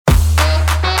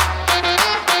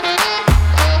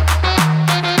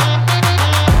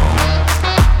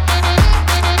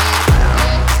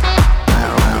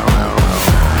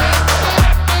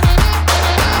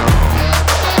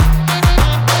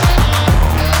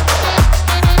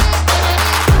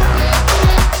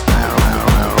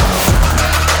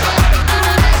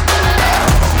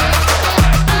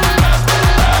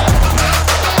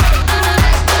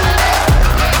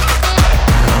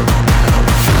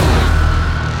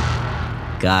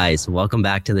Guys, welcome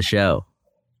back to the show.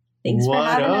 Thanks for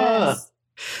having us.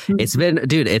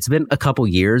 It's been a couple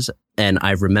years, and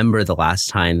I remember the last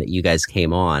time that you guys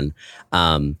came on.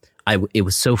 It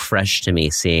was so fresh to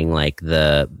me seeing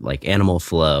the animal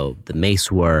flow, the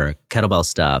mace work, kettlebell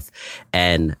stuff.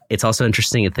 And it's also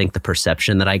interesting to think the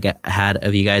perception that I had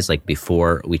of you guys,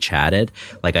 before we chatted,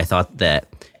 I thought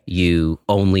that you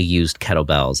only used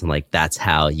kettlebells and that's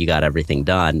how you got everything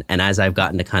done. And as I've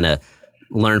gotten to kind of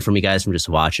learn from you guys from just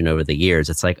watching over the years,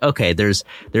 it's okay, there's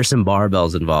some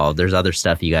barbells involved. There's other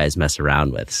stuff you guys mess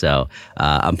around with. So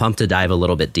I'm pumped to dive a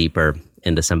little bit deeper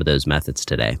into some of those methods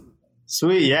today.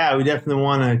 Sweet. Yeah, we definitely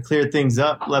want to clear things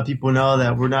up, let people know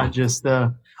that we're not just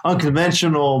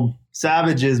unconventional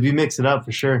savages. We mix it up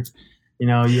for sure. You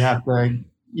have to,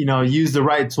 use the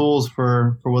right tools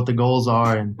for what the goals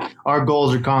are. And our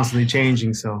goals are constantly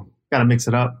changing. So got to mix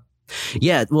it up.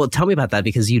 Yeah. Well, tell me about that,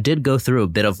 because you did go through a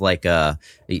bit of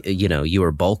you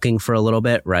were bulking for a little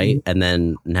bit, right? Mm-hmm. And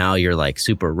then now you're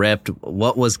super ripped.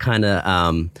 What was kind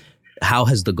of, how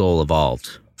has the goal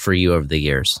evolved for you over the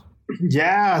years?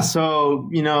 Yeah. So,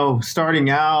 starting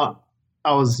out,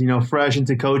 I was, fresh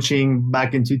into coaching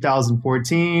back in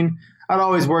 2014. I'd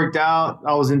always worked out.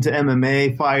 I was into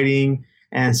MMA fighting.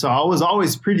 And so I was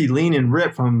always pretty lean and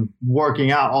ripped from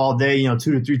working out all day, 2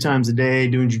 to 3 times a day,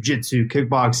 doing jiu-jitsu,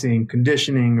 kickboxing,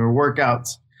 conditioning, or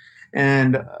workouts.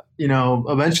 And,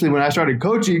 eventually when I started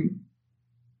coaching,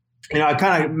 I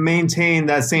kind of maintained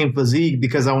that same physique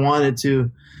because I wanted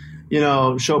to,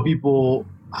 show people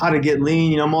how to get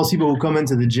lean. Most people who come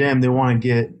into the gym, they want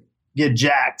to get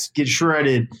jacked, get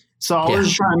shredded. So I was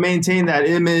just trying to maintain that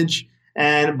image.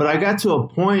 But I got to a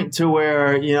point to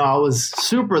where, I was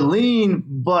super lean,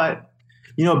 but,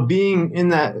 being in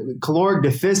that caloric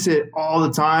deficit all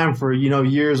the time for,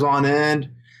 years on end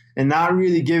and not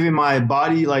really giving my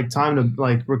body time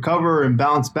to recover and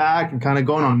bounce back and kind of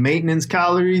going on maintenance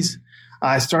calories.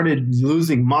 I started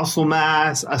losing muscle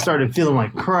mass. I started feeling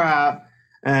like crap.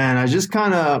 And I just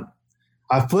I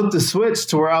flipped the switch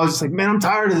to where I was just man, I'm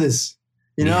tired of this.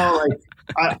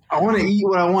 I want to eat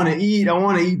what I want to eat. I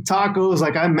want to eat tacos.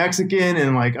 I'm Mexican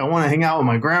and I want to hang out with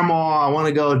my grandma. I want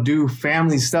to go do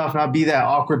family stuff, not be that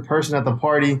awkward person at the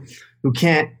party who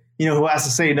can't, who has to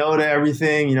say no to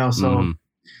everything, so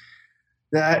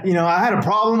that, I had a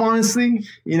problem, honestly,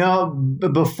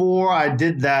 but before I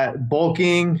did that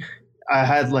bulking, I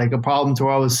had a problem to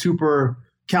where I was super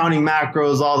counting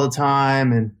macros all the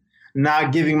time and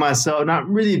not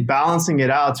really balancing it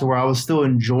out to where I was still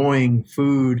enjoying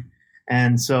food.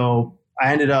 And so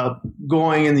I ended up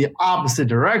going in the opposite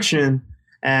direction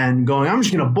and going, I'm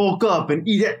just going to bulk up and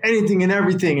eat anything and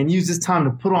everything and use this time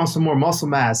to put on some more muscle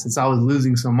mass since I was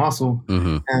losing some muscle.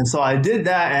 Mm-hmm. And so I did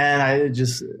that, and I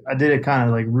did it kind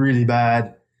of really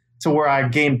bad to where I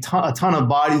gained a ton of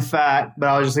body fat, but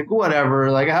I was just whatever,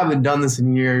 I haven't done this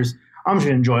in years. I'm just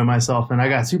going to enjoy myself. And I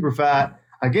got super fat.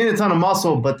 I gained a ton of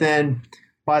muscle, but then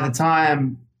by the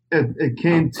time it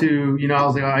came to, I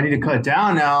was I need to cut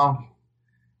down now.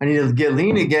 I need to get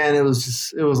lean again. It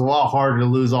was a lot harder to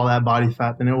lose all that body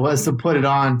fat than it was to put it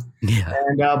on. Yeah.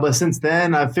 And, but since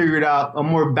then I figured out a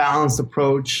more balanced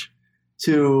approach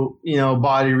to,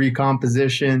 body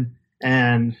recomposition.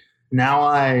 And now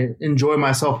I enjoy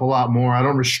myself a lot more. I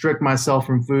don't restrict myself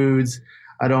from foods.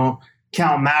 I don't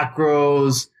count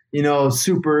macros,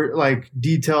 super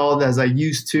detailed as I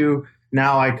used to.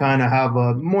 Now I kind of have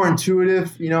a more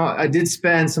intuitive, I did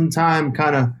spend some time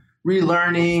kind of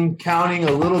relearning, counting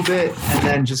a little bit, and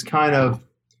then just kind of,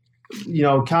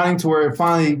 counting to where it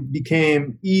finally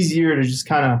became easier to just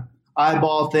kind of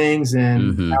eyeball things.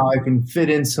 And now I can fit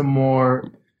in some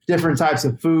more different types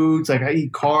of foods. I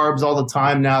eat carbs all the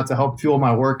time now to help fuel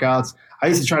my workouts. I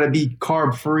used to try to be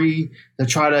carb free to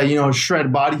try to,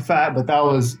 shred body fat, but that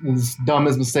was the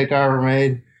dumbest mistake I ever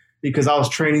made because I was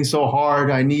training so hard.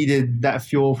 I needed that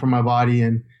fuel for my body.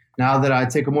 And now that I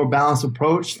take a more balanced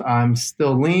approach, I'm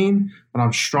still lean, but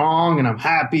I'm strong and I'm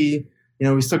happy.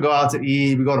 We still go out to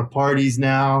eat. We go to parties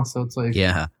now. So it's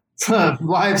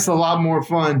life's a lot more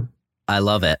fun. I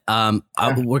love it.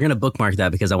 We're going to bookmark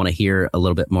that because I want to hear a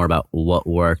little bit more about what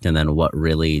worked and then what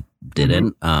really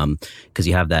didn't, because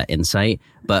you have that insight.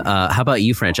 But how about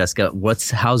you, Francesca?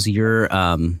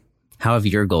 How have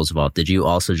your goals evolved? Did you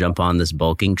also jump on this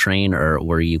bulking train, or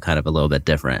were you kind of a little bit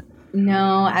different?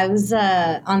 No, I was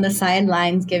on the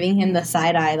sidelines giving him the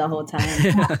side eye the whole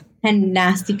time and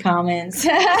nasty comments.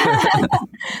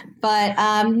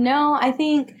 But no, I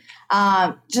think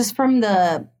just from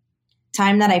the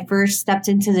time that I first stepped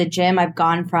into the gym, I've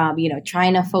gone from,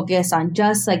 trying to focus on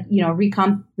just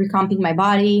recomping my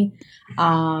body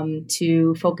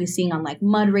to focusing on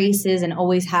mud races and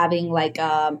always having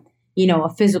a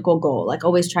physical goal, like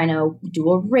always trying to do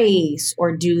a race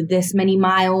or do this many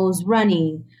miles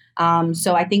running.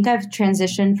 So I think I've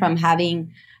transitioned from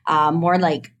having more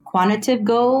like quantitative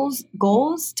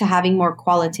goals to having more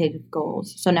qualitative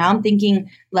goals. So now I'm thinking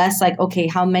less like, okay,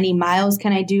 how many miles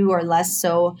can I do, or less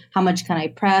so how much can I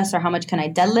press or how much can I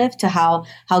deadlift, to how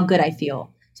good I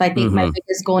feel. So I think my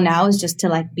biggest goal now is just to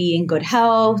like be in good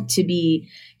health, to be,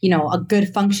 a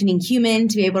good functioning human,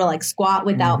 to be able to like squat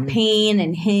without pain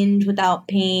and hinge without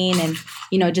pain, and,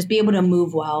 just be able to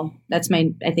move well. That's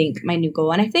I think my new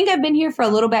goal. And I think I've been here for a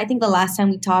little bit. I think the last time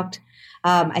we talked,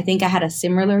 I think I had a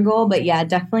similar goal, but yeah,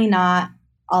 definitely not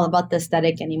all about the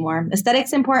aesthetic anymore.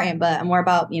 Aesthetic's important, but more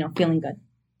about, feeling good.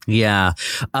 Yeah.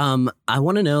 I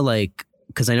want to know, like,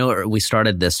 because I know we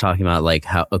started this talking about like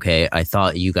how, okay, I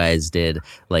thought you guys did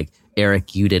like,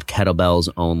 Eric, you did kettlebells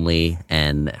only,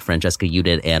 and Francesca, you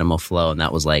did animal flow, and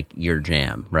that was like your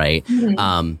jam, right?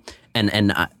 Mm-hmm.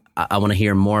 And I want to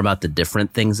hear more about the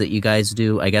different things that you guys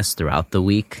do, I guess, throughout the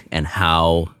week and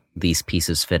how these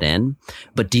pieces fit in.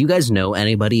 But do you guys know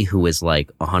anybody who is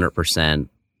like 100%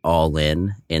 all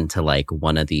in into like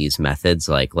one of these methods,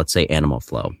 like let's say animal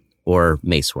flow or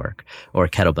mace work or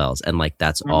kettlebells, and like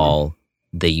that's all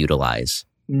they utilize?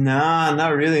 Nah,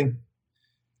 not really.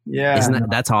 Yeah.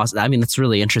 That's awesome. I mean, that's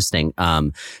really interesting.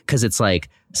 Cause it's like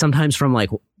sometimes from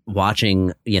like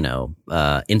watching,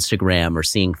 Instagram or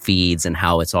seeing feeds and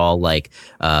how it's all like,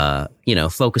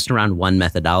 focused around one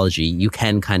methodology, you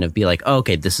can kind of be like, oh,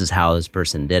 okay, this is how this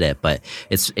person did it. But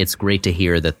it's great to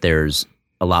hear that there's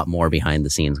a lot more behind the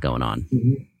scenes going on.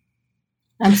 Mm-hmm.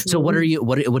 Absolutely. So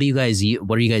what are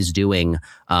you guys doing?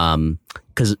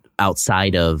 Cause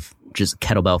outside of just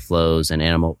kettlebell flows and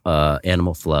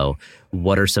animal flow,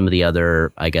 what are some of the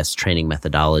other, I guess, training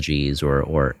methodologies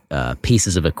or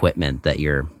pieces of equipment that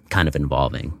you're kind of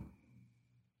involving?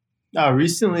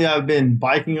 Recently, I've been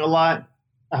biking a lot.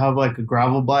 I have like a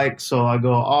gravel bike, so I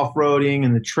go off-roading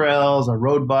in the trails. I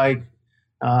road bike.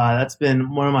 That's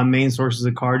been one of my main sources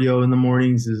of cardio in the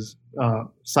mornings is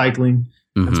cycling.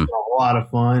 Mm-hmm. That's been a lot of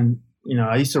fun.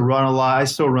 I used to run a lot. I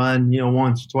still run,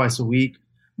 once or twice a week.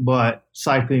 But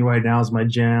cycling right now is my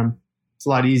jam. It's a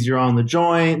lot easier on the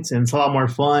joints, and it's a lot more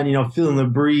fun, feeling the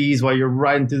breeze while you're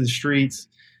riding through the streets.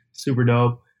 Super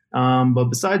dope. But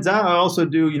besides that, I also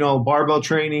do, barbell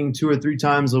training 2 or 3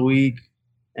 times a week.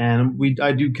 And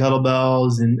I do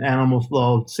kettlebells and animal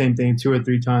flow, same thing, 2 or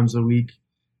 3 times a week,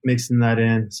 mixing that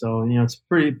in. So, it's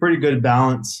pretty good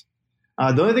balance.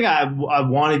 The only thing I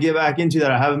want to get back into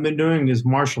that I haven't been doing is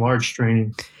martial arts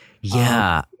training.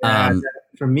 Yeah.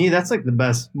 For me, that's like the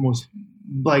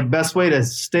best way to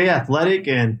stay athletic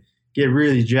and get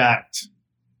really jacked.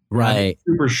 Right.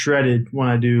 I'm super shredded when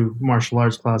I do martial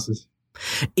arts classes.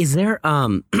 Is there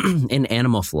in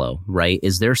animal flow, right?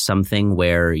 Is there something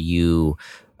where you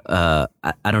I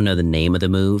don't know the name of the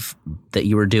move that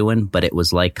you were doing, but it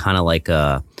was like kind of like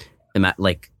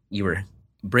like you were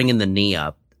bringing the knee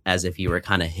up as if you were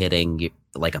kind of hitting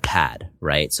like a pad,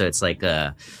 right? So it's like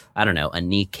a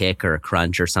knee kick or a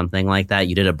crunch or something like that.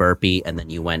 You did a burpee and then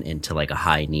you went into like a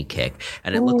high knee kick,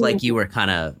 and it looked like you were kind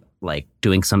of like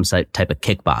doing some type of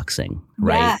kickboxing,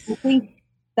 right? Yeah, I think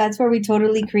that's where we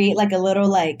totally create like a little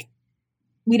like,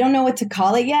 we don't know what to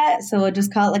call it yet, so we'll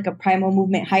just call it like a primal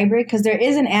movement hybrid, because there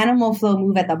is an animal flow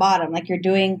move at the bottom, like you're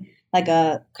doing like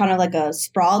a kind of like a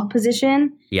sprawled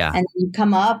position. Yeah. And you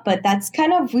come up, but that's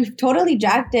kind of, we've totally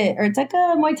jacked it, or it's like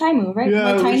a Muay Thai move, right?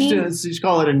 Yeah, we just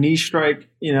call it a knee strike.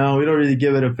 We don't really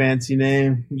give it a fancy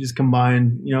name. We just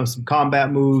combine, some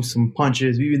combat moves, some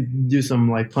punches. We even do some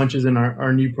like punches in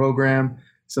our new program,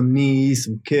 some knees,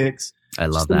 some kicks. I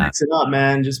love just to that. Mix it up,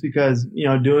 man. Just because,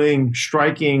 doing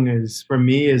striking is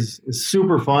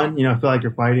super fun. I feel like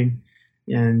you're fighting.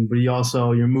 But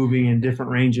you're moving in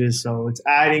different ranges. So it's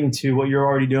adding to what you're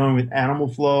already doing with animal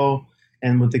flow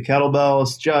and with the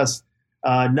kettlebells, just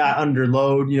not under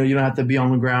load. You don't have to be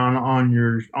on the ground on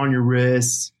your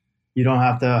wrists. You don't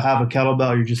have to have a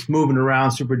kettlebell. You're just moving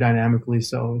around super dynamically.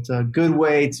 So it's a good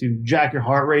way to jack your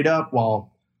heart rate up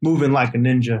while moving like a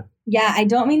ninja. Yeah, I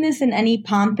don't mean this in any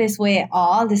pompous way at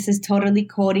all. This is totally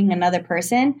quoting another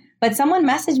person. But someone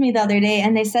messaged me the other day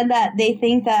and they said that they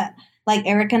think that like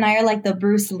Eric and I are like the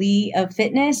Bruce Lee of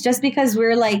fitness, just because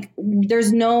we're like,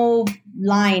 there's no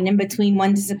line in between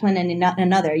one discipline and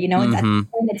another, Mm-hmm.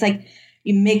 It's like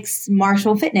you mix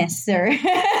martial fitness or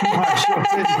Martial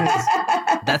fitness.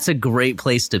 That's a great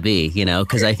place to be,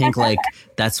 because I think like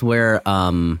that's where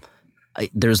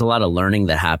there's a lot of learning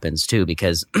that happens too,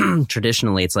 because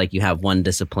traditionally it's like you have one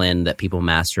discipline that people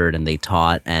mastered and they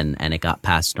taught and it got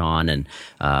passed on. And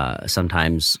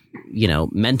sometimes,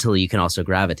 mentally you can also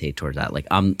gravitate towards that. Like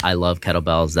I love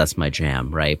kettlebells. That's my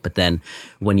jam. Right. But then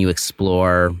when you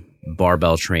explore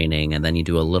barbell training and then you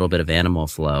do a little bit of animal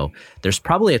flow, there's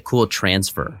probably a cool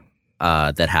transfer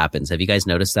that happens. Have you guys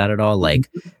noticed that at all? Like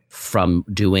from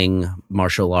doing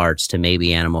martial arts to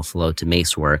maybe animal flow to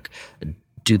mace work,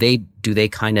 do they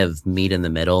kind of meet in the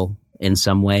middle in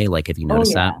some way? Like, have you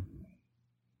noticed that?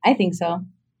 I think so.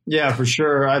 Yeah, for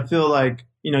sure. I feel like,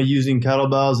 using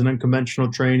kettlebells and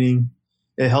unconventional training,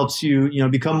 it helps you,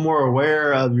 become more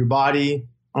aware of your body. I don't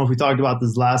know if we talked about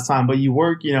this last time, but you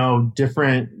work,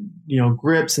 different,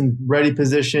 grips and ready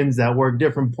positions that work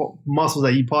different muscles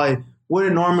that you probably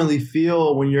wouldn't normally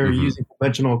feel when you're using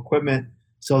conventional equipment.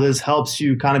 So this helps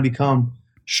you kind of become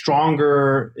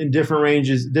stronger in different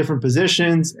ranges, different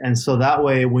positions. And so that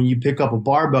way, when you pick up a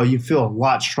barbell, you feel a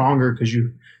lot stronger because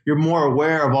you're more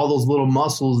aware of all those little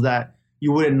muscles that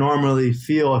you wouldn't normally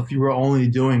feel if you were only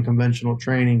doing conventional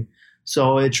training.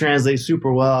 So it translates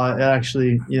super well. It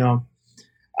actually,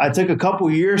 I took a couple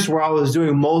years where I was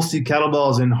doing mostly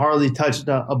kettlebells and hardly touched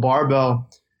a barbell.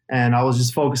 And I was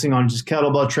just focusing on just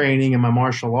kettlebell training and my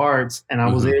martial arts. And I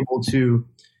was able to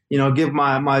give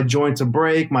my joints a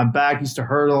break. My back used to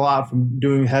hurt a lot from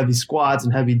doing heavy squats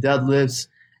and heavy deadlifts.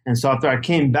 And so after I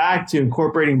came back to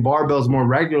incorporating barbells more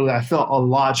regularly, I felt a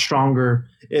lot stronger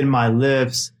in my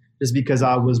lifts just because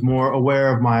I was more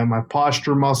aware of my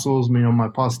posture muscles, my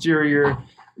posterior,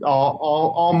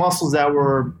 all muscles that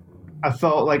I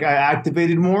felt like I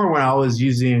activated more when I was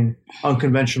using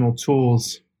unconventional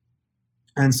tools.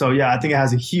 And so, yeah, I think it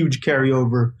has a huge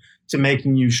carryover to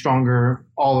making you stronger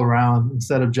all around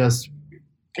instead of just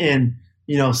in,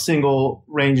 single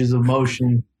ranges of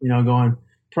motion,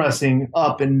 pressing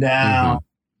up and down,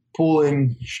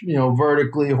 pulling,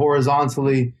 vertically,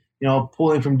 horizontally,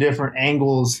 pulling from different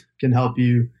angles can help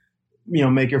you,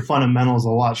 make your fundamentals a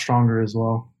lot stronger as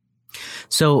well.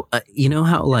 So,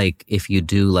 how like if you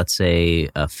do, let's say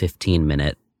a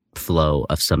 15-minute flow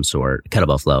of some sort,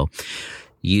 kettlebell flow,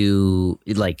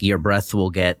 your breath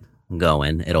will get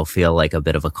going. It'll feel like a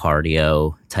bit of a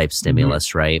cardio type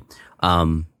stimulus, right?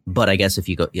 But I guess if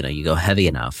you go heavy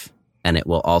enough, and it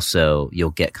will also, you'll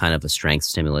get kind of a strength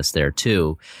stimulus there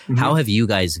too. How have you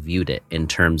guys viewed it in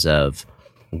terms of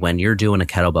when you're doing a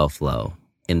kettlebell flow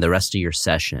in the rest of your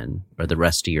session or the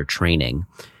rest of your training?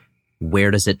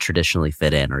 Where does it traditionally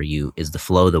fit in? Is the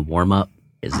flow the warm up?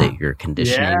 Is it your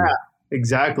conditioning? Yeah,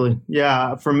 exactly.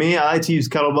 Yeah, for me, I like to use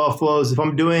kettlebell flows if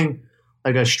I'm doing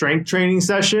like a strength training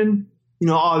session.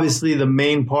 Obviously the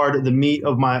main part of the meat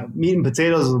and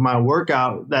potatoes of my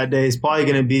workout that day is probably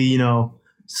going to be,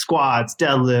 squats,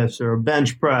 deadlifts, or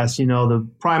bench press, the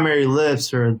primary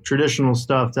lifts or traditional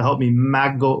stuff to help me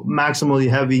go maximally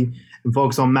heavy and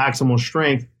focus on maximal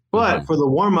strength. But for the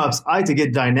warm-ups, I like to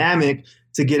get dynamic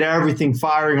to get everything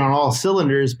firing on all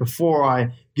cylinders before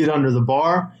I get under the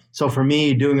bar. So for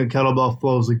me, doing a kettlebell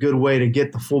flow is a good way to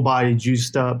get the full body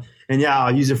juiced up. And yeah,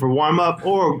 I'll use it for warm up,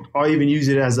 or I'll even use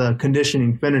it as a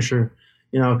conditioning finisher,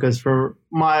 because for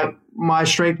my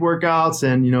strength workouts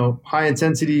and, high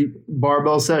intensity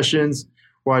barbell sessions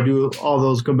where I do all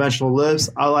those conventional lifts,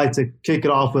 I like to kick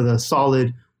it off with a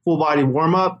solid full body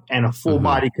warm up and a full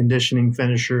body conditioning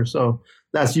finisher. So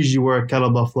that's usually where a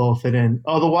kettlebell flow will fit in.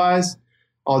 Otherwise,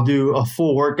 I'll do a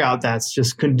full workout that's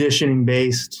just conditioning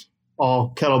based,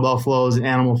 all kettlebell flows,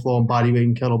 animal flow, and body weight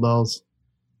and kettlebells.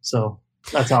 So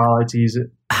that's how I like to use it.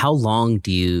 How long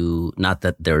do you, not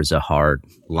that there's a hard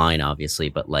line, obviously,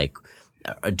 but like,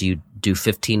 do you do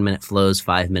 15-minute flows,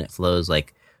 5-minute flows,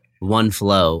 like one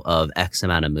flow of X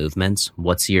amount of movements?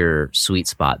 What's your sweet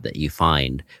spot that you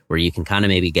find where you can kind of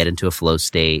maybe get into a flow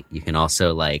state? You can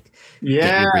also like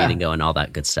get your breathing going, all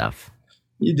that good stuff.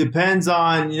 It depends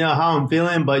on, how I'm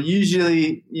feeling, but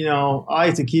usually, I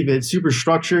like to keep it super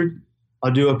structured.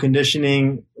 I'll do a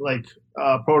conditioning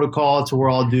protocol to where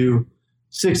I'll do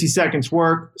 60 seconds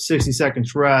work, 60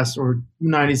 seconds rest, or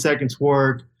 90 seconds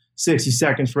work, 60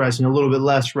 seconds rest, and a little bit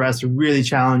less rest to really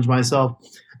challenge myself.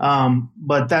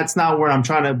 But that's not where I'm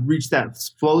trying to reach that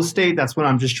flow state. That's when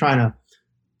I'm just trying to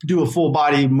do a full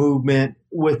body movement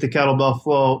with the kettlebell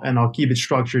flow, and I'll keep it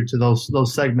structured to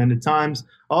those segmented times.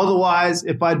 Otherwise,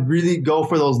 if I'd really go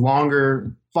for those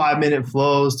longer 5-minute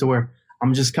flows to where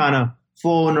I'm just kind of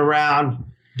flowing around,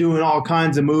 doing all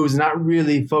kinds of moves, and not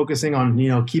really focusing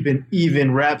on, keeping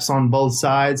even reps on both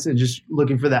sides and just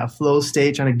looking for that flow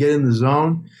state, trying to get in the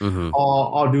zone,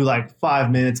 I'll do like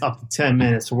 5 minutes up to 10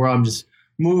 minutes where I'm just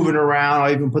moving around.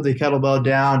 I'll even put the kettlebell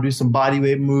down, do some body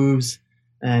weight moves,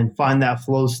 and find that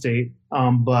flow state.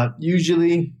 But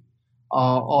usually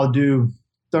I'll do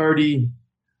 30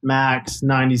 max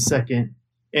 90-second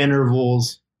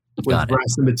intervals with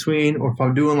rest in between. Or if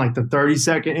I'm doing like the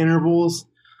 30-second intervals,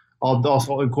 I'll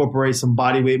also incorporate some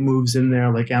body weight moves in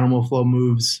there, like animal flow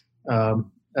moves,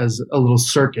 as a little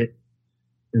circuit.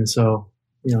 And so,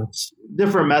 it's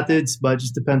different methods, but it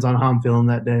just depends on how I'm feeling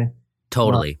that day.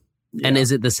 Totally. Yeah. And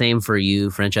is it the same for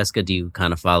you, Francesca? Do you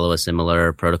kind of follow a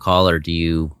similar protocol, or do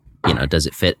you, does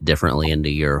it fit differently into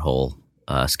your whole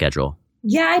schedule?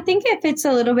 Yeah, I think it fits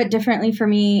a little bit differently for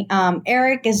me.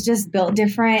 Eric is just built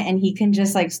different, and he can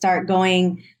just like start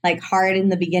going like hard in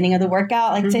the beginning of the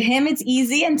workout. Like to him, it's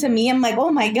easy, and to me, I'm like, oh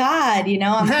my God, I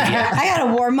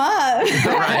gotta warm up.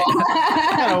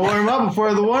 I gotta warm up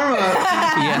before the warm up.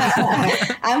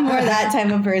 Yeah. I'm more that type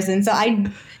of person, so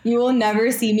you will never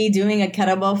see me doing a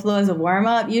kettlebell flow as a warm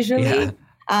up usually. Yeah.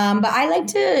 But I like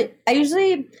to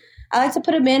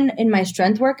put them in my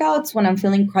strength workouts when I'm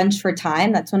feeling crunched for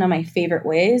time. That's one of my favorite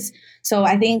ways. So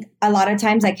I think a lot of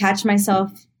times I catch myself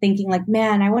thinking like,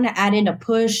 man, I want to add in a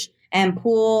push and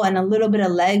pull and a little bit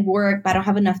of leg work, but I don't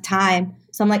have enough time.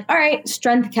 So I'm like, all right,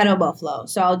 strength kettlebell flow.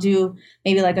 So I'll do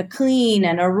maybe like a clean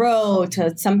and a row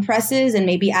to some presses and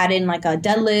maybe add in like a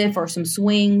deadlift or some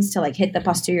swings to like hit the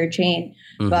posterior chain.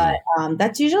 Mm-hmm. But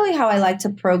that's usually how I like to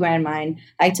program mine.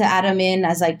 I like to add them in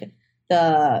as like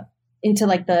into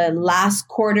like the last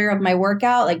quarter of my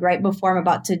workout, like right before I'm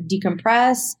about to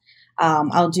decompress.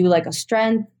 I'll do like a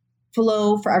strength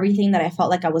flow for everything that I felt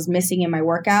like I was missing in my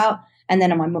workout. And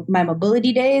then on my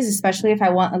mobility days, especially if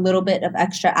I want a little bit of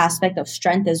extra aspect of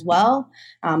strength as well,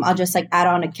 I'll just like add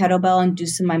on a kettlebell and do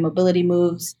some of my mobility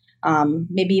moves.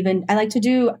 Maybe even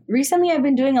recently I've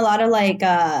been doing a lot of like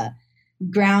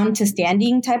ground to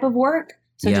standing type of work.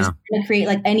 So just to create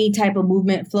like any type of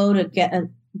movement flow to get,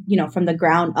 from the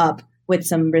ground up with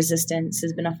some resistance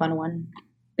has been a fun one.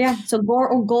 But yeah. So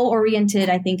goal oriented,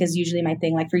 I think, is usually my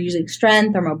thing, like for usually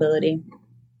strength or mobility.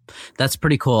 That's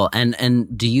pretty cool.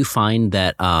 And do you find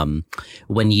that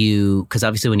because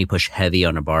obviously when you push heavy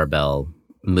on a barbell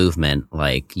movement,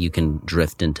 like you can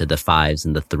drift into the 5s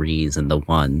and the 3s and the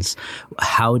 1s.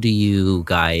 How do you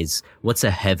guys, what's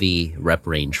a heavy rep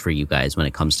range for you guys when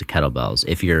it comes to kettlebells,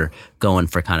 if you're going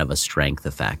for kind of a strength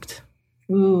effect?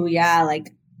 Ooh, yeah,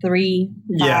 like 3,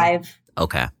 5. Yeah.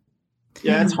 Okay.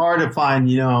 Yeah, it's hard to find,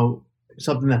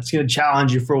 something that's going to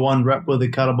challenge you for one rep with a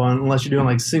kettlebell, unless you're doing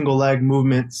like single leg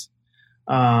movements.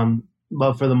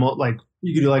 But for the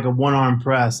you could do like a 1-arm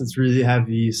press. It's really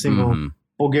heavy, single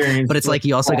Bulgarian. But it's like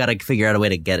you also got to figure out a way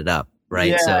to get it up, right?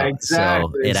 Yeah,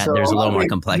 exactly. So there's a little more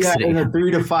complexity. Yeah, the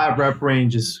 3 to 5 rep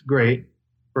range is great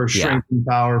for strength and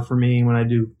power for me when I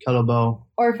do kettlebell.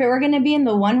 Or if it were going to be in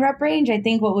the 1 rep range, I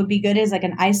think what would be good is like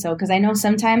an ISO, because I know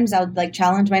sometimes I would like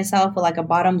challenge myself with like a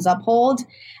bottoms up hold,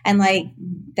 and like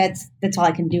that's all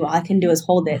I can do. All I can do is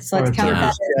hold it. So let's count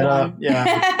that. Get up,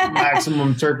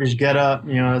 maximum Turkish get up.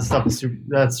 That stuff is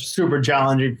that's super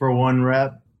challenging for 1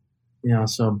 rep.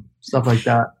 So stuff like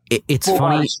that. It's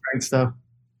funny. Strength stuff.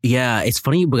 Yeah, it's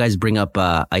funny you guys bring up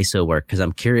ISO work, because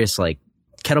I'm curious, like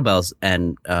kettlebells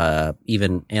and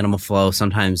even animal flow.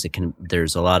 Sometimes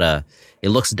there's a lot of, it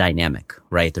looks dynamic,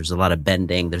 right? There's a lot of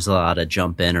bending, there's a lot of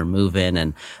jump in or move in,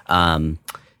 and to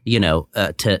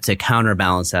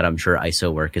counterbalance that, I'm sure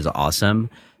ISO work is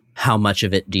awesome. How much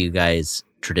of it do you guys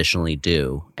traditionally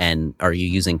do, and are you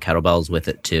using kettlebells with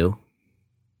it too?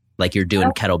 Like you're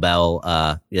doing kettlebell,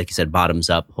 like you said, bottoms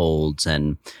up holds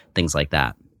and things like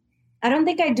that. I don't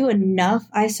think I do enough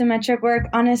isometric work,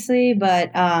 honestly, but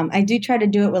I do try to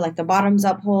do it with like the bottoms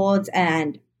up holds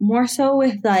and more so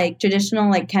with like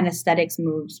traditional like kinesthetics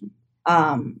moves,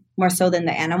 more so than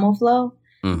the animal flow.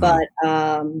 Mm-hmm. But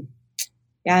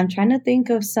I'm trying to think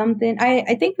of something.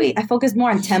 I think I focus more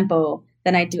on tempo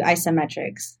than I do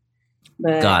isometrics.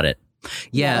 But, got it.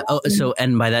 Yeah. Oh, so,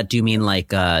 and by that, do you mean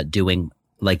like doing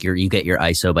like you get your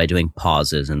ISO by doing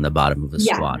pauses in the bottom of a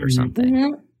squat or something?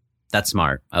 Mm-hmm. That's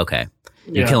smart. Okay.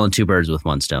 You're killing 2 birds with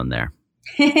 1 stone there.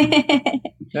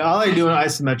 Yeah, I like doing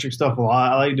isometric stuff a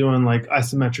lot. I like doing like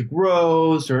isometric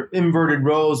rows or inverted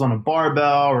rows on a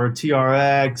barbell or a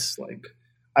TRX, like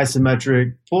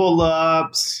isometric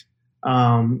pull-ups.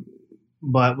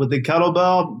 But with the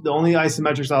kettlebell, the only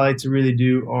isometrics I like to really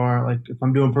do are like if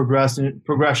I'm doing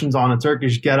progressions on a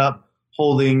Turkish get-up,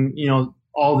 holding,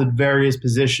 all the various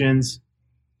positions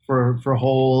for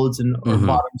holds and or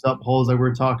bottoms up holds like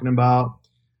we're talking about.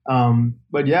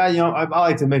 But yeah, I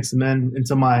like to mix them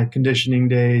into my conditioning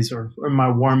days or my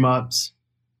warm ups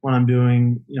when I'm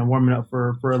doing, warming up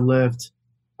for a lift.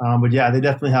 But yeah, they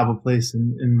definitely have a place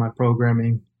in my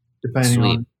programming depending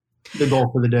on the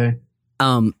goal for the day.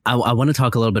 I want to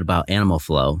talk a little bit about Animal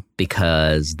Flow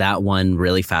because that one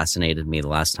really fascinated me the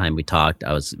last time we talked.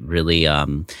 I was really,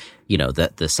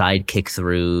 the side kick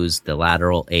throughs, the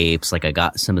lateral apes, like I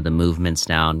got some of the movements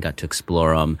down, got to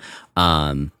explore them.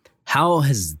 How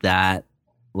has that,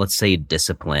 let's say,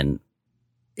 discipline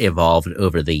evolved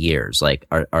over the years? Like,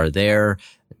 are there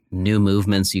new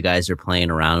movements you guys are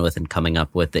playing around with and coming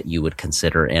up with that you would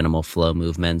consider Animal Flow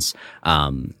movements?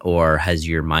 Or has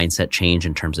your mindset changed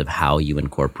in terms of how you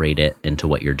incorporate it into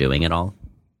what you're doing at all?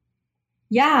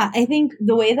 Yeah, I think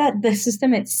the way that the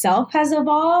system itself has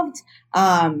evolved,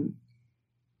 I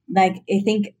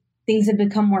think things have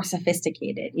become more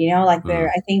sophisticated,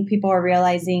 I think people are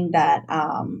realizing that,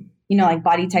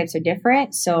 body types are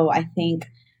different. So I think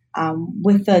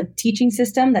with the teaching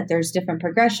system that there's different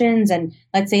progressions, and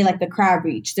let's say like the crab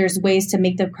reach, there's ways to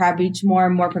make the crab reach more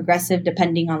and more progressive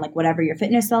depending on like whatever your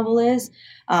fitness level is.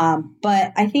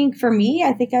 But I think for me,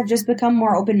 I've just become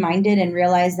more open-minded and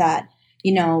realized that,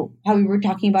 how we were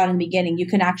talking about in the beginning, you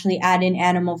can actually add in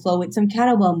Animal Flow with some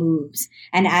kettlebell moves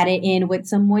and add it in with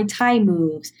some Muay Thai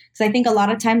moves. Because I think a lot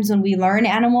of times when we learn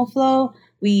Animal Flow,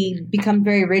 we become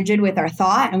very rigid with our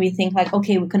thought and we think like,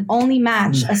 okay, we can only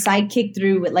match a side kick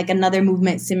through with like another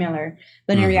movement similar.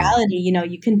 But in reality,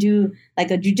 you can do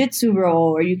like a jujitsu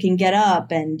roll, or you can get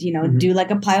up and, do like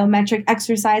a plyometric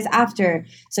exercise after.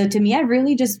 So to me, I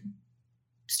really just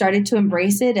started to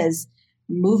embrace it as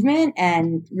movement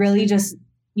and really just,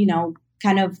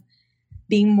 kind of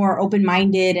being more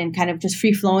open-minded and kind of just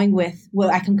free-flowing with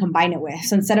what I can combine it with.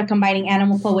 So instead of combining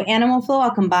Animal Flow with Animal Flow,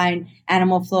 I'll combine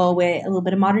Animal Flow with a little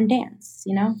bit of modern dance,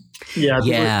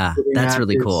 Yeah, that's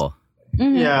really cool.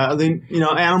 Mm-hmm. Yeah, I think,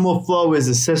 Animal Flow is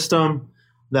a system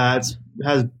that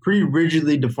has pretty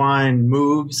rigidly defined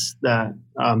moves that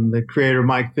the creator,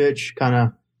 Mike Fitch,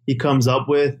 he comes up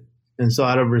with. And so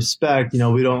out of respect, we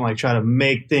don't like try to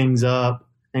make things up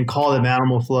and call them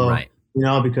Animal Flow. Right.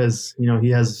 Because,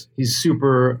 he's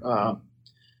super,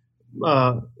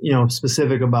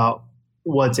 specific about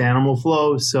what's Animal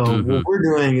Flow. So what we're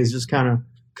doing is just kind of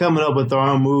coming up with our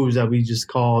own moves that we just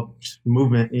call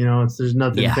movement. There's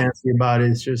nothing fancy about it.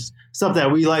 It's just stuff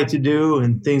that we like to do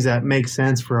and things that make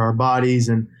sense for our bodies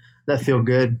and that feel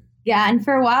good. Yeah. And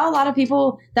for a while, a lot of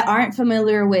people that aren't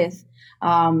familiar with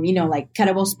like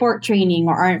kettlebell sport training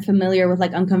or aren't familiar with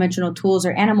like unconventional tools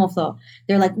or Animal Flow,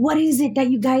 they're like, what is it that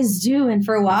you guys do? And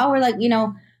for a while, we're like,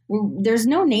 there's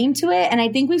no name to it. And I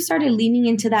think we've started leaning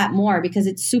into that more because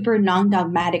it's super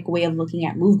non-dogmatic way of looking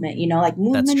at movement. Like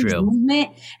movement is movement.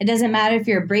 It doesn't matter if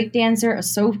you're a break dancer, a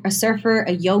surfer,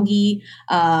 a yogi,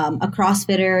 a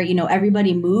CrossFitter,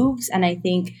 everybody moves. And I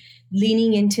think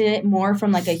leaning into it more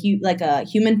from like a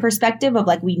human perspective of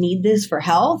like, we need this for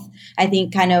health, I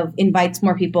think kind of invites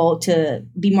more people to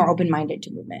be more open-minded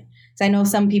to movement. So I know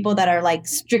some people that are like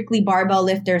strictly barbell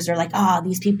lifters are like,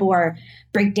 these people are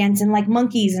breakdancing like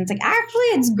monkeys. And it's like, actually,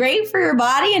 it's great for your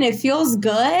body and it feels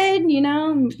good.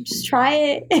 Just try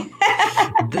it.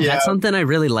 That's something I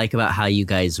really like about how you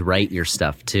guys write your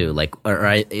stuff too. Like,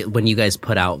 when you guys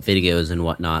put out videos and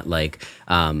whatnot, like,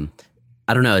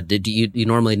 I don't know. Did you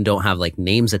normally don't have like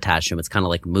names attached to them? It's kind of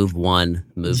like move one,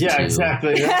 move two. Yeah,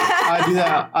 exactly. I do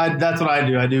that. That's what I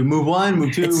do. I do move one,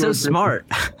 move two. It's so move smart.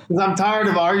 Because I'm tired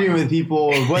of arguing with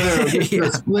people whether this is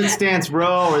a split stance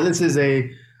row or this is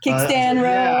a kickstand row.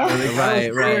 Yeah,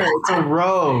 right. It's a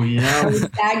row,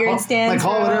 Staggered stance. Like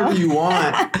call whatever you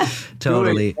want.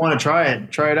 Totally. You want to try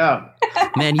it? Try it out.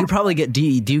 Man, you probably get. Do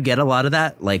you get a lot of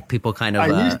that? Like people kind of.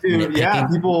 I used to. Nitpicking? Yeah,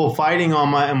 people fighting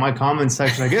in my comments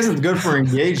section. I guess it's good for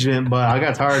engagement, but I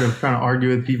got tired of trying to argue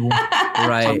with people.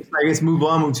 Right. I guess move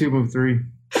one, move two, move three.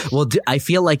 Well, I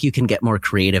feel like you can get more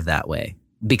creative that way.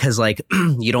 Because like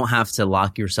you don't have to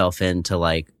lock yourself into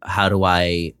like, how do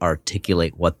I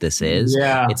articulate what this is?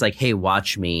 Yeah. It's like, hey,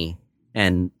 watch me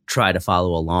and try to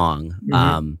follow along.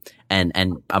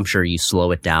 And I'm sure you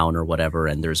slow it down or whatever,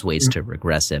 and there's ways to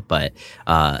regress it. But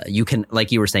you can,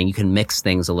 like you were saying, you can mix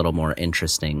things a little more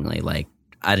interestingly. Like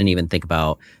I didn't even think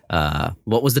about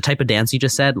what was the type of dance you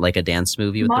just said? Like a dance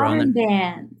move you would throw in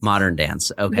there? Modern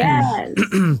dance. Okay.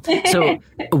 Yes.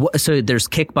 So there's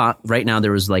kickbox right now.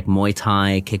 There was like Muay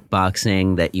Thai,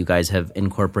 kickboxing that you guys have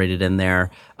incorporated in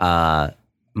there.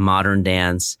 Modern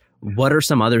dance. What are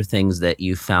some other things that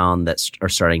you found that are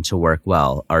starting to work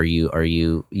well?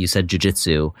 You said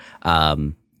jiu-jitsu.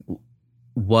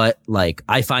 What, like,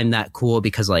 I find that cool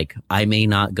because like I may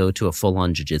not go to a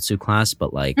full-on jiu-jitsu class,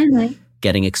 but like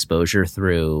getting exposure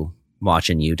through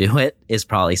watching you do it is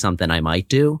probably something I might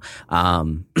do.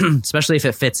 Especially if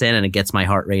it fits in and it gets my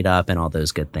heart rate up and all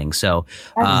those good things. So,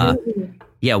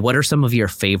 what are some of your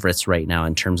favorites right now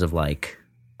in terms of like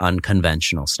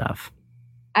unconventional stuff?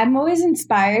 I'm always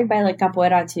inspired by like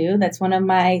capoeira too. That's one of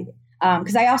my,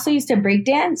 because I also used to break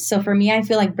dance. So for me, I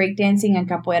feel like breakdancing and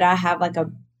capoeira have like a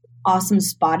awesome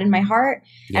spot in my heart.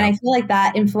 Yeah. And I feel like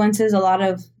that influences a lot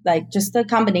of like just the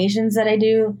combinations that I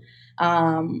do.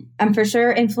 I'm for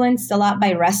sure influenced a lot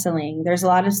by wrestling. There's a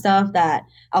lot of stuff that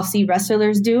I'll see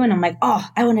wrestlers do and I'm like, oh,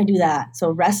 I want to do that.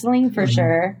 So wrestling for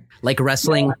sure. Like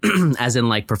wrestling as in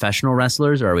like professional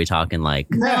wrestlers, or are we talking like?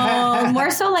 No, more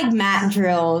so like mat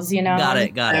drills, you know? Got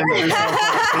it.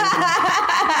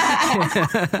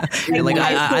 Like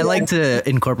I like to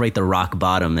incorporate the rock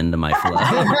bottom into my flow.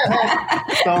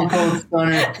 Stone Cold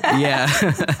Stunner. Yeah.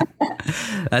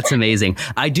 That's amazing.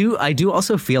 I do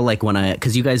also feel like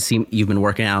because you guys you've been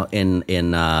working out in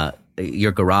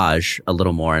your garage a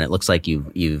little more, and it looks like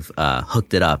you've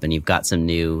hooked it up and you've got some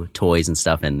new toys and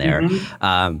stuff in there.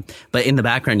 But in the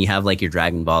background you have like your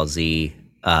Dragon Ball Z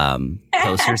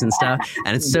posters and stuff,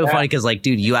 and it's so funny because like,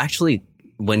 dude, you actually,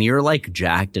 when you're like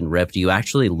jacked and ripped, you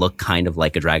actually look kind of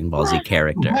like a Dragon Ball Z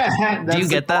character. Do you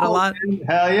get that a lot?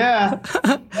 Hell yeah.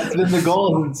 That's been the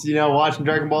goal since, watching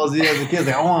Dragon Ball Z as a kid.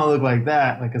 Like, I want to look like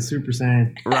that, like a Super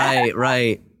Saiyan.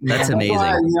 Right. That's amazing.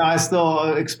 I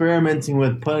still experimenting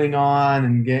with putting on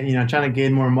and trying to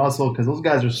gain more muscle because those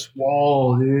guys are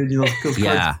swole, dude. Those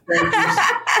yeah.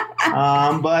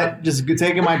 But just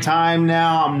taking my time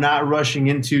now. I'm not rushing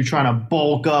into trying to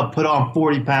bulk up, put on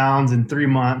 40 pounds in 3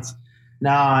 months.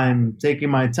 Now I'm taking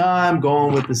my time,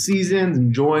 going with the seasons,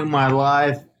 enjoying my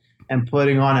life, and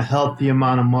putting on a healthy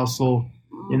amount of muscle,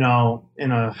 in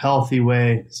a healthy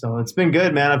way. So it's been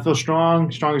good, man. I feel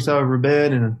strongest I've ever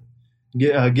been, and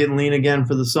getting lean again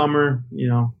for the summer,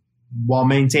 while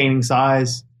maintaining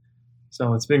size.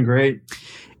 So it's been great.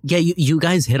 Yeah, you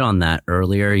guys hit on that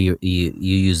earlier. You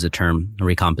used the term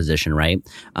recomposition, right?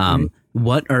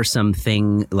 What are some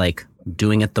things like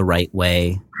doing it the right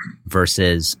way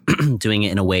versus doing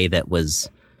it in a way that was,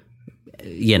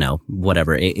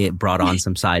 whatever, it brought on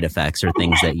some side effects or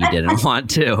things that you didn't want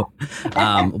to?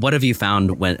 What have you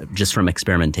found just from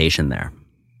experimentation there?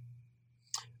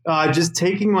 Just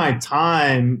taking my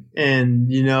time and,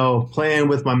 playing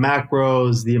with my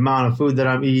macros, the amount of food that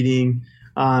I'm eating,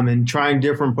 and trying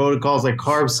different protocols like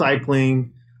carb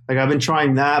cycling. Like I've been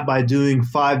trying that by doing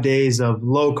 5 days of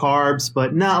low carbs,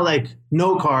 but not like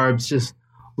no carbs, just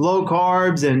low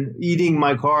carbs and eating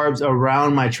my carbs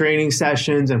around my training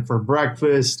sessions and for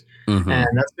breakfast. And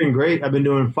that's been great. I've been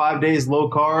doing 5 days low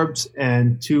carbs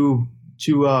and two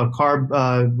carb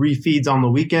refeeds on the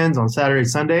weekends on Saturday,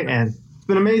 Sunday. And it's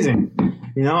been amazing.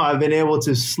 I've been able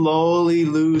to slowly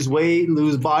lose weight,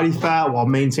 lose body fat while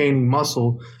maintaining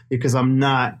muscle because I'm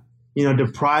not,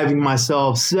 depriving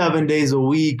myself 7 days a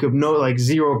week of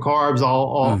zero carbs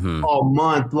all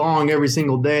month long, every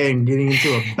single day, and getting into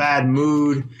a bad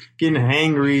mood, getting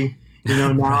hangry.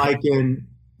 Now I can,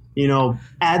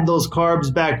 add those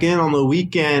carbs back in on the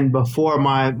weekend before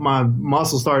my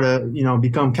muscles start to,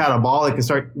 become catabolic and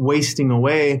start wasting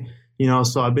away.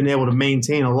 So I've been able to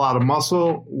maintain a lot of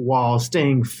muscle while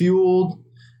staying fueled,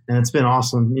 and it's been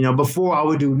awesome. Before I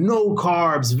would do no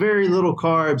carbs, very little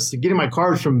carbs, getting my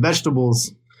carbs from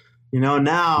vegetables.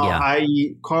 Now I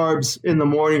eat carbs in the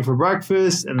morning for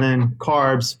breakfast and then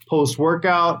carbs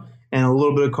post-workout and a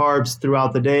little bit of carbs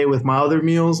throughout the day with my other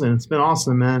meals, and it's been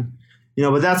awesome, man.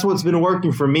 But that's what's been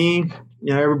working for me.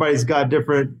 Everybody's got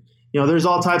different there's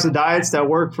all types of diets that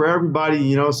work for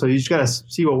everybody, so you just got to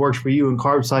see what works for you. And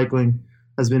carb cycling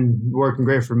has been working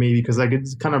great for me because I could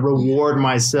kind of reward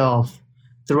myself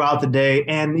throughout the day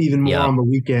and even more on the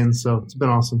weekends. So it's been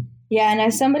awesome. Yeah. And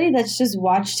as somebody that's just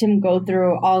watched him go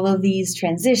through all of these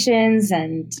transitions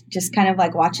and just kind of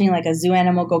like watching like a zoo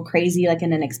animal go crazy, like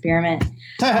in an experiment,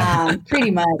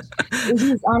 pretty much,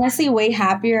 he's honestly way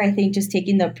happier. I think just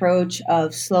taking the approach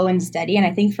of slow and steady. And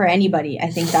I think for anybody, I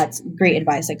think that's great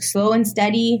advice, like slow and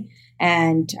steady,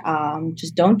 and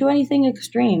just don't do anything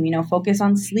extreme, focus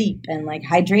on sleep and like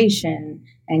hydration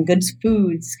and good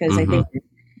foods. Cause I think,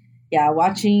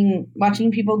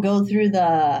 watching people go through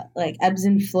the like ebbs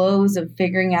and flows of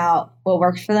figuring out what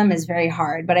works for them is very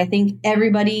hard. But I think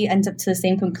everybody ends up to the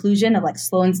same conclusion of like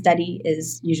slow and steady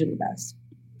is usually best.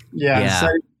 Yeah.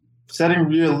 Setting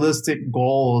realistic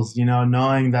goals,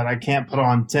 knowing that I can't put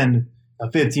on 10 to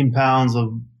 15 pounds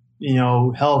of,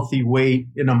 healthy weight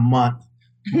in a month.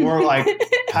 More like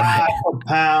half a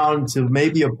pound to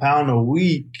maybe a pound a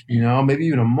week, maybe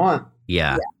even a month.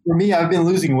 Yeah. For me, I've been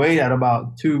losing weight at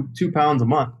about 2 pounds a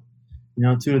month,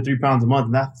 2 to 3 pounds a month.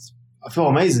 And I feel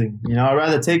amazing. I'd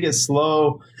rather take it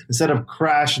slow instead of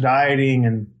crash dieting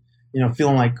and,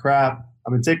 feeling like crap.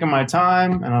 I've been taking my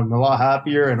time and I'm a lot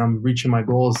happier and I'm reaching my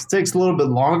goals. It takes a little bit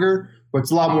longer, but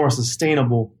it's a lot more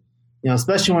sustainable,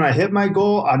 especially when I hit my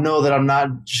goal, I know that I'm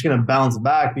not just going to bounce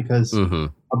back, because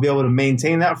I'll be able to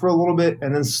maintain that for a little bit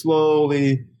and then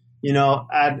slowly,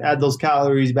 add those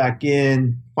calories back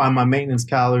in, find my maintenance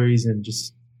calories, and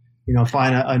just,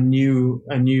 find a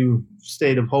new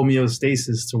state of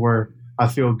homeostasis to where I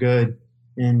feel good.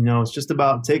 And, it's just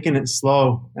about taking it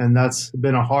slow. And that's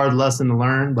been a hard lesson to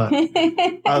learn, but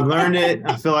I've learned it.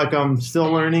 I feel like I'm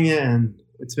still learning it, and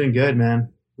it's been good, man.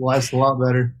 Life's a lot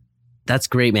better. That's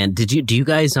great, man. Do you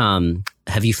guys,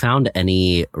 have you found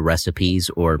any recipes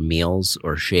or meals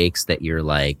or shakes that you're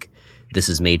like, this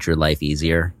has made your life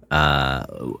easier,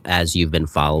 as you've been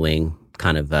following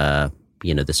kind of,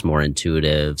 this more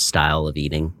intuitive style of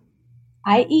eating?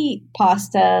 I eat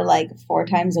pasta like 4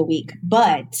 times a week,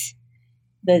 but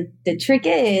the trick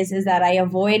is that I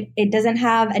avoid, it doesn't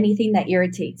have anything that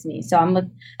irritates me. So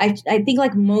I think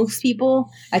like most people,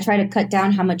 I try to cut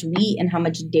down how much wheat and how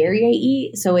much dairy I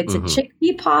eat. So it's a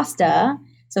chickpea pasta.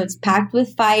 So it's packed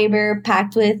with fiber,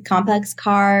 packed with complex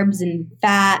carbs and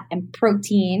fat and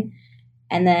protein.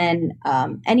 And then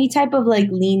any type of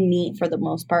like lean meat for the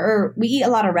most part. Or we eat a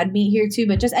lot of red meat here too,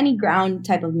 but just any ground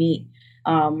type of meat.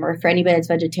 Or for anybody that's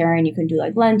vegetarian, you can do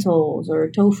like lentils or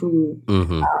tofu,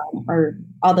 or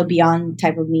all the Beyond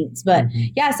type of meats. But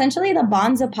yeah, essentially the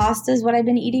Banza pasta is what I've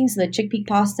been eating. So the chickpea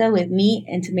pasta with meat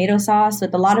and tomato sauce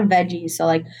with a lot of veggies. So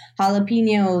like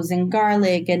jalapenos and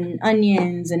garlic and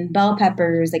onions and bell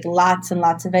peppers, like lots and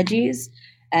lots of veggies.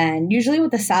 And usually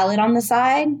with a salad on the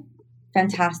side,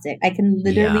 fantastic. I can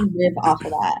literally live off of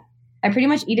that. I pretty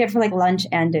much eat it for like lunch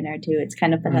and dinner too. It's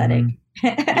kind of pathetic.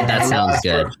 That sounds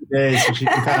good. So she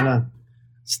can kind of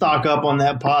stock up on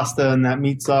that pasta and that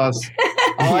meat sauce.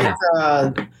 I like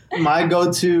my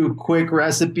go-to quick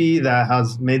recipe that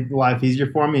has made life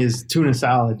easier for me is tuna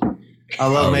salad. I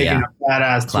love making a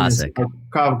badass classic. Tuna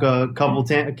salad. A couple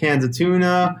cans of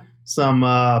tuna, some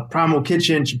Primal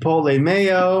Kitchen Chipotle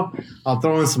mayo. I'll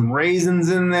throw in some raisins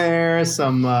in there,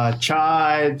 some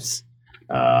chives,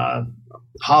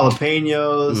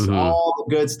 jalapenos, all the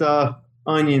good stuff,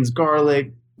 onions,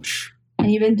 garlic.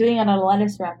 And you've been doing it on a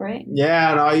lettuce wrap, right?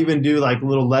 Yeah, and I'll even do like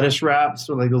little lettuce wraps,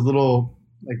 or like those little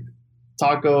like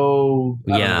taco.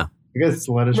 I guess it's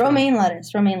lettuce. Romaine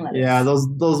lettuce. Yeah,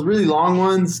 those really long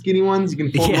ones, skinny ones. You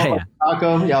can fold them up like a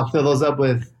taco. Yeah, I'll fill those up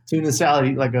with tuna salad,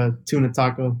 eat like a tuna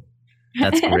taco.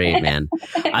 That's great, man.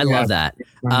 I love that.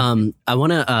 I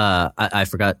want to, I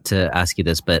forgot to ask you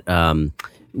this, but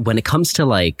when it comes to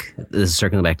like, this is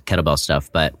circling back to kettlebell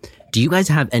stuff, but do you guys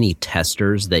have any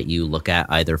testers that you look at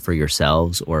either for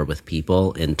yourselves or with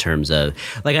people in terms of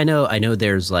like, I know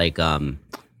there's like, I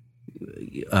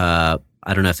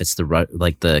don't know if it's the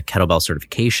kettlebell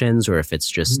certifications or if it's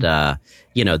just,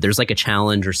 there's like a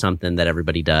challenge or something that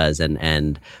everybody does.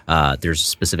 And there's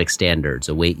specific standards,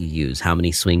 a weight you use, how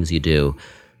many swings you do.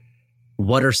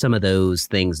 What are some of those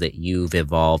things that you've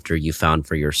evolved or you found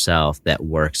for yourself that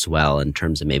works well in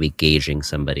terms of maybe gauging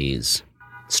somebody's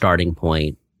starting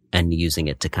point and using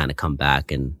it to kind of come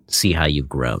back and see how you've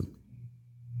grown?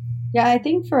 Yeah, I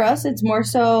think for us, it's more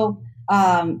so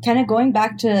kind of going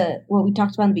back to what we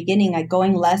talked about in the beginning, like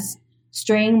going less,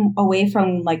 straying away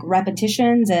from like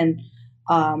repetitions and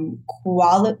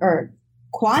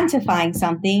quantifying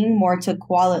something more to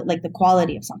like the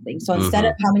quality of something. So instead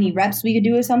of how many reps we could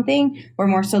do with something, we're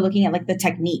more so looking at like the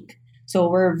technique. So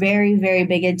we're very, very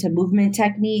big into movement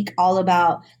technique, all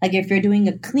about like if you're doing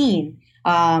a clean,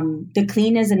 the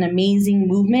clean is an amazing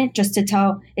movement just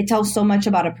to it tells so much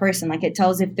about a person. Like it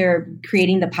tells if they're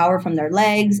creating the power from their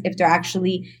legs, if they're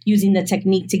actually using the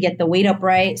technique to get the weight up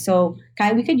right. So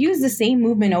we could use the same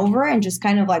movement over and just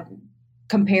kind of like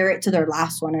compare it to their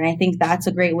last one. And I think that's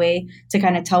a great way to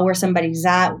kind of tell where somebody's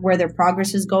at, where their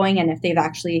progress is going, and if they've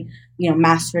actually,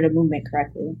 mastered a movement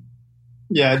correctly.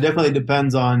 Yeah, it definitely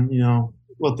depends on,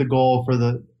 what the goal for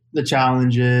the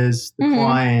challenge is, the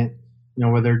client,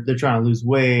 whether they're trying to lose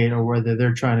weight or whether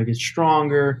they're trying to get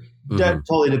stronger. That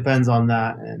totally depends on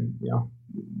that. And,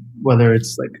 whether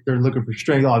it's like they're looking for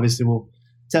strength, obviously we'll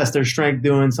test their strength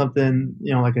doing something,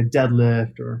 like a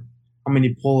deadlift, or how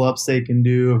many pull-ups they can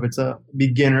do. If it's a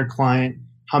beginner client,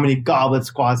 how many goblet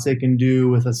squats they can do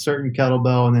with a certain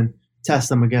kettlebell, and then test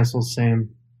them against those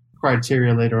same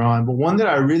criteria later on. But one that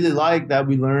I really like that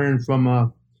we learned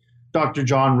from Dr.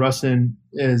 John Russin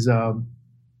is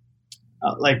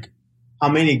like how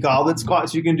many goblet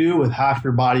squats you can do with half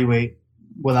your body weight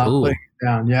without putting it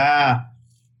down. Yeah,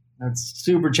 that's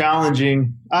super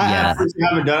challenging. I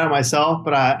haven't done it myself,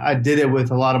 but I did it with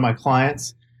a lot of my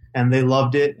clients. And they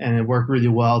loved it, and it worked really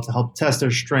well to help test their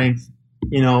strength,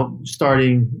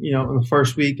 starting, in the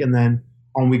first week, and then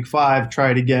on week 5,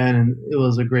 try it again. And it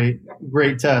was a great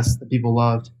test that people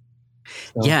loved.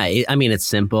 So. Yeah, I mean, it's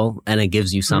simple, and it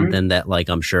gives you something that, like,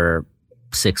 I'm sure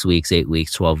 6 weeks, 8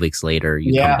 weeks, 12 weeks later,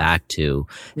 you come back to,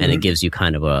 and it gives you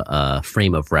kind of a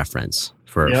frame of reference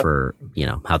for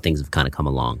how things have kind of come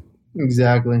along.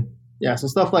 Exactly. Yeah, so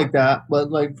stuff like that.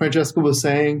 But like Francesca was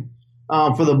saying,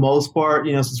 for the most part,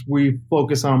 since we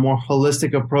focus on a more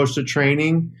holistic approach to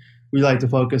training, we like to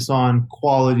focus on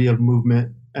quality of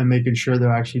movement and making sure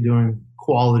they're actually doing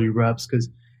quality reps, because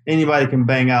anybody can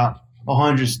bang out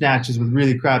 100 snatches with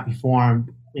really crappy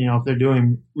form. If they're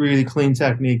doing really clean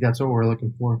technique, that's what we're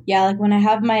looking for. Yeah, like when I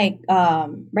have my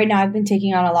right now, I've been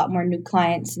taking on a lot more new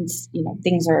clients since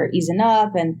things are easing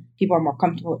up and people are more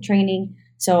comfortable with training.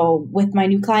 So with my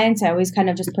new clients, I always kind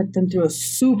of just put them through a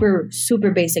super,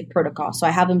 super basic protocol. So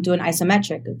I have them do an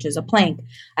isometric, which is a plank.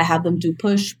 I have them do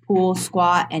push, pull,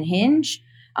 squat, and hinge.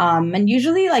 And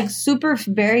usually like super,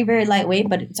 very, very lightweight,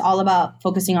 but it's all about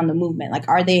focusing on the movement. Like,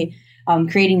 are they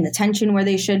creating the tension where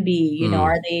they should be?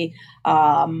 Are they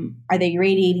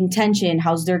radiating tension?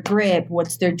 How's their grip?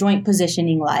 What's their joint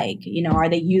positioning like? Are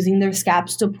they using their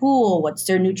scaps to pull? What's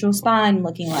their neutral spine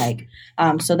looking like?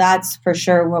 So that's for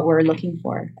sure what we're looking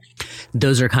for.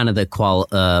 Those are kind of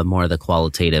the more of the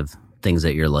qualitative things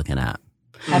that you're looking at.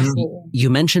 Absolutely. You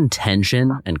mentioned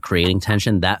tension and creating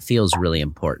tension. That feels really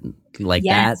important. Like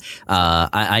that.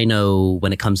 I know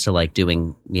when it comes to like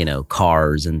doing,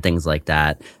 cars and things like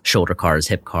that, shoulder cars,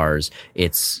 hip cars,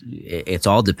 it's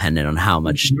all dependent on how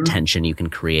much tension you can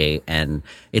create. And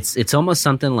it's almost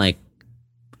something like,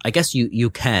 I guess you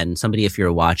can, somebody, if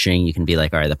you're watching, you can be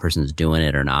like, all right, that person's doing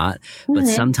it or not. But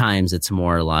sometimes it's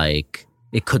more like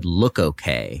it could look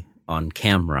okay on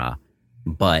camera,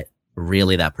 but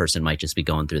really that person might just be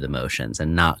going through the motions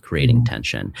and not creating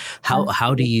tension.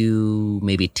 How do you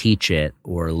maybe teach it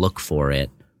or look for it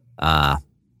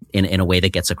in a way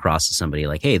that gets across to somebody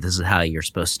like, hey, this is how you're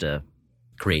supposed to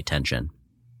create tension?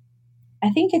 I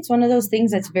think it's one of those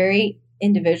things that's very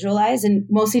individualized, and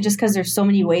mostly just because there's so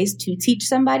many ways to teach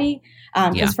somebody.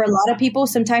 Because for a lot of people,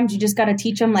 sometimes you just got to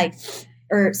teach them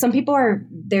or some people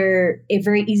they're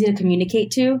very easy to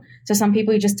communicate to. So some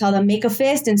people, you just tell them, make a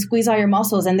fist and squeeze all your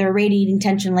muscles, and they're radiating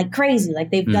tension like crazy.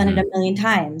 Like they've done it a million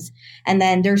times. And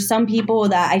then there's some people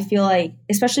that I feel like,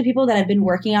 especially people that have been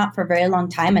working out for a very long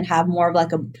time and have more of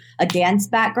like a dance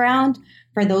background.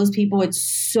 For those people, it's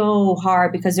so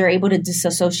hard because they're able to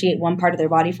disassociate one part of their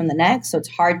body from the next. So it's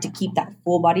hard to keep that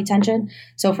full body tension.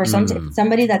 So for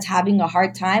somebody that's having a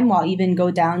hard time, I'll even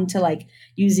go down to like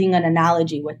using an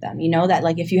analogy with them, that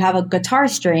like if you have a guitar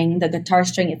string, the guitar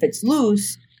string, if it's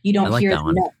loose, you don't hear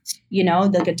the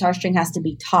note. The guitar string has to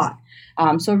be taut.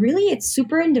 So really it's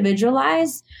super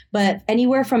individualized, but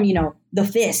anywhere from, the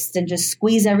fist and just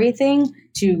squeeze everything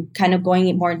to kind of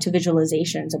going more into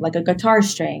visualizations of like a guitar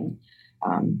string.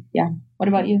 What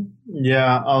about you?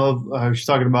 Yeah, I love she's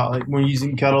talking about like when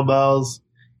using kettlebells,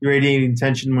 you're radiating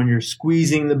tension when you're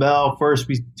squeezing the bell. First,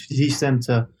 we teach them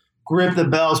to grip the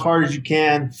bell as hard as you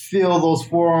can, feel those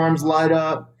forearms light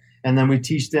up, and then we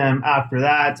teach them after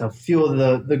that to feel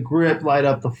the grip light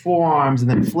up the forearms, and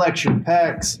then flex your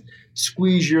pecs,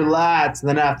 squeeze your lats, and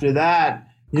then after that,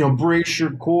 brace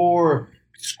your core,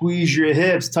 squeeze your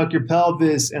hips, tuck your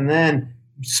pelvis, and then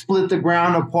split the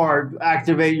ground apart,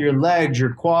 activate your legs,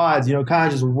 your quads, kind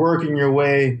of just working your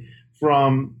way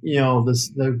from,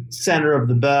 the center of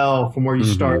the bell from where you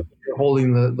start. You're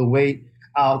holding the weight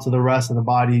out to the rest of the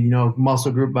body.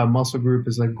 Muscle group by muscle group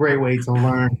is a great way to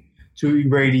learn to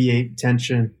irradiate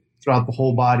tension throughout the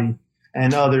whole body.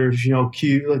 And others,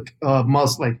 cue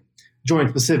like joint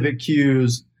specific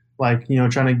cues, like,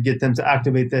 trying to get them to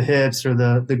activate the hips or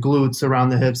the glutes around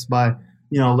the hips by,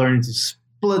 learning to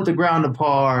split the ground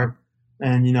apart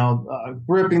and,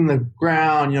 gripping the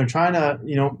ground, trying to,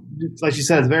 like you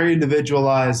said, it's very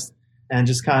individualized and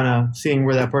just kind of seeing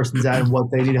where that person's at and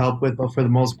what they need help with. But for the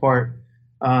most part,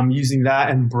 using that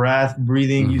and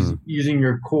breathing, using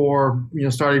your core,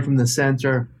 starting from the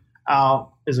center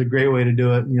out is a great way to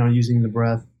do it, using the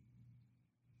breath.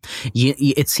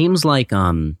 It seems like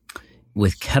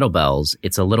with kettlebells,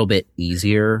 it's a little bit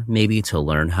easier maybe to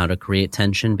learn how to create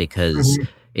tension because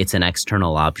it's an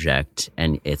external object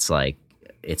and it's like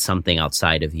it's something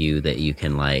outside of you that you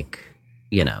can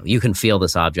you can feel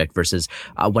this object versus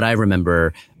what I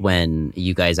remember when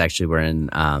you guys actually were in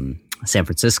San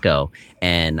Francisco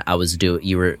and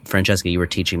Francesca, you were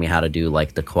teaching me how to do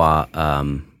like the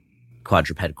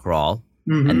quadruped crawl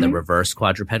and the reverse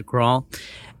quadruped crawl.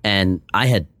 And I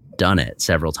had done it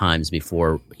several times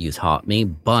before you taught me,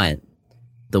 but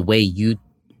the way you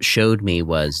showed me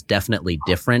was definitely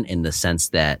different in the sense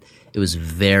that it was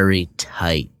very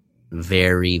tight,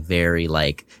 very, very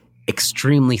like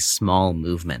extremely small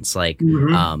movements. Like,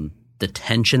 the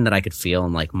tension that I could feel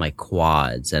in like my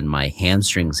quads and my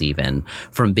hamstrings, even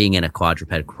from being in a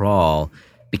quadruped crawl,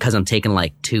 because I'm taking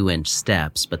like 2-inch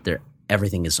steps, but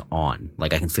everything is on.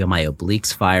 Like I can feel my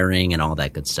obliques firing and all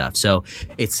that good stuff. So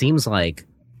it seems like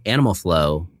animal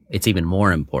flow, it's even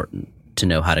more important to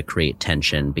know how to create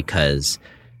tension because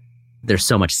there's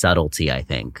so much subtlety, I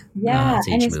think. Yeah,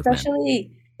 to and each especially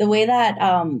movement. the way that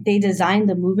they designed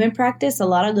the movement practice, a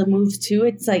lot of the moves too,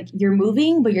 it's like you're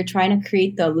moving, but you're trying to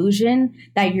create the illusion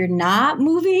that you're not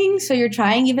moving. So you're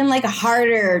trying even like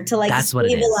harder to like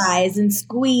stabilize and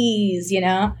squeeze, you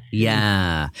know?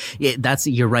 Yeah,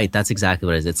 you're right. That's exactly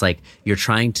what it is. It's like you're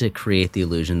trying to create the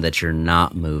illusion that you're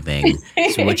not moving,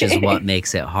 which is what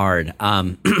makes it hard.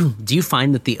 Do you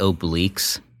find that the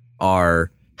obliques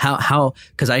are how?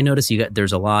 Because I notice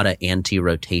there's a lot of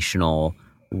anti-rotational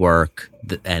work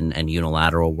and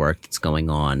unilateral work that's going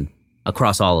on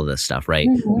across all of this stuff, right?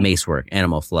 Mm-hmm. Mace work,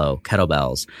 animal flow,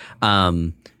 kettlebells.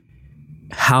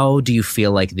 How do you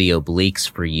feel like the obliques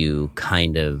for you,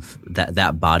 kind of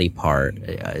that body part,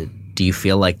 do you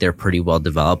feel like they're pretty well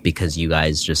developed because you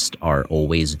guys just are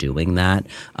always doing that?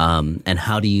 And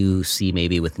how do you see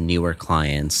maybe with newer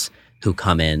clients who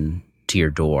come in to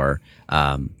your door,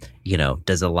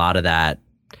 does a lot of that,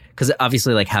 because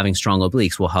obviously like having strong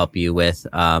obliques will help you with,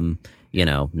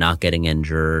 not getting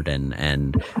injured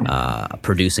and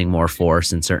producing more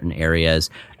force in certain areas.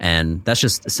 And that's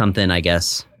just something, I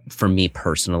guess, for me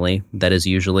personally, that is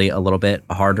usually a little bit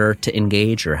harder to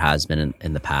engage or has been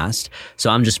in the past. So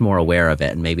I'm just more aware of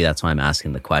it. And maybe that's why I'm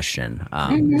asking the question.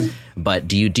 But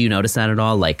do you notice that at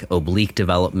all? Like oblique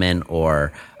development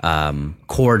or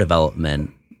core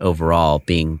development overall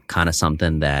being kind of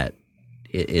something that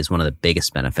is one of the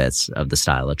biggest benefits of the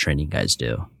style of training you guys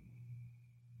do?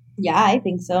 Yeah, I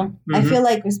think so. Mm-hmm. I feel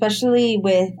like especially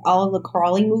with all of the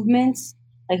crawling movements,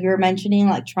 like you were mentioning,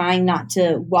 like trying not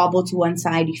to wobble to one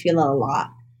side, you feel it a lot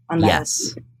on that.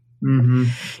 Yes. Mm-hmm.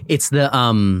 It's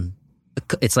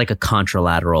it's like a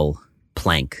contralateral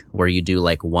plank where you do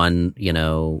like one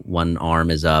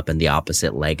arm is up and the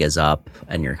opposite leg is up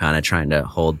and you're kind of trying to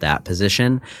hold that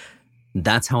position.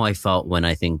 That's how I felt when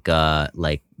I think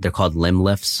like they're called limb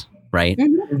lifts, right?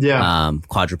 Mm-hmm. Yeah.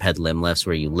 Quadruped limb lifts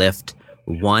where you lift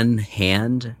one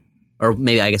hand or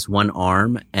maybe I guess one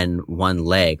arm and one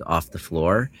leg off the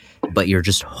floor, but you're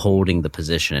just holding the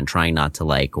position and trying not to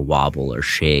like wobble or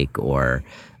shake or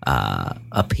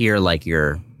appear like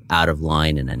you're out of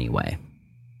line in any way.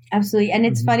 Absolutely. And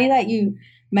it's funny that you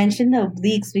mentioned the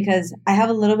obliques because I have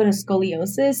a little bit of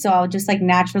scoliosis. So I'll just like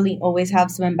naturally always have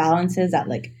some imbalances that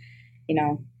like,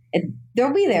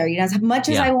 they'll be there, as much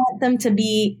as I want them to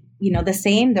be, the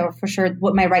same, though for sure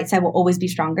my right side will always be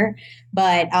stronger.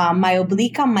 But my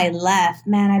oblique on my left,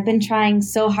 man, I've been trying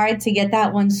so hard to get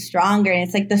that one stronger. And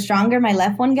it's like the stronger my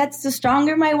left one gets, the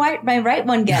stronger my right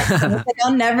one gets. So it's like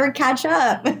I'll never catch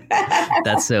up.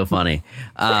 That's so funny.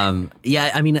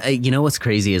 Yeah, I mean, what's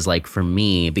crazy is like for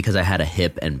me, because I had a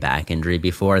hip and back injury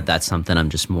before, that's something I'm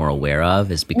just more aware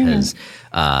of is because,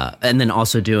 and then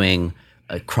also doing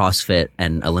CrossFit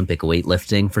and Olympic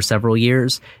weightlifting for several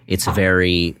years, it's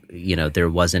very, there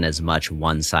wasn't as much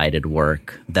one-sided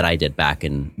work that I did back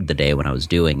in the day when I was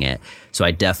doing it. So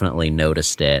I definitely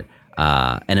noticed it,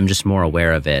 and I'm just more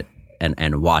aware of it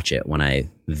and watch it when I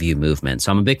view movement.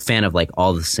 So I'm a big fan of like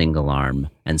all the single arm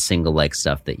and single leg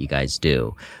stuff that you guys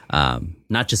do.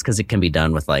 Not just because it can be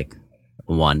done with like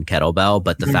one kettlebell,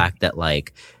 but the fact that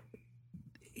like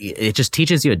it just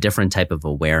teaches you a different type of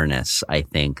awareness, I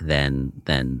think, than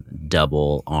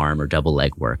double arm or double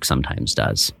leg work sometimes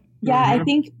does. Yeah, I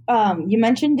think you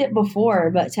mentioned it before,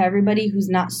 but to everybody who's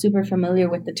not super familiar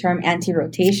with the term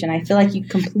anti-rotation, I feel like you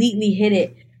completely hit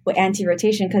it with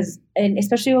anti-rotation because, and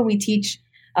especially when we teach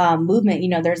movement,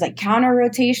 there's like counter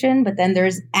rotation, but then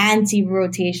there's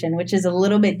anti-rotation, which is a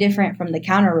little bit different from the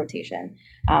counter rotation.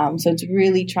 So it's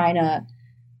really trying to,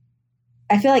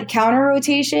 I feel like counter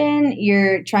rotation,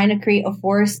 you're trying to create a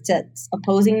force that's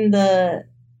opposing the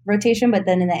rotation, but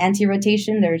then in the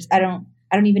anti-rotation, I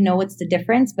don't even know what's the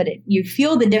difference, but you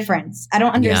feel the difference. I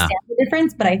don't understand the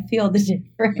difference, but I feel the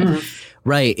difference.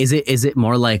 Right. Is it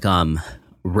more like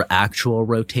actual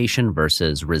rotation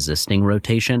versus resisting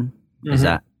rotation? Mm-hmm.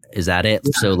 Is that it?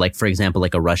 Yeah. So like, for example,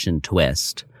 like a Russian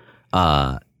twist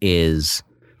is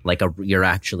like you're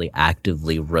actually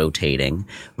actively rotating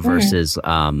versus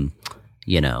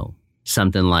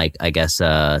something like, I guess,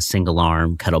 a single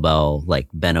arm kettlebell, like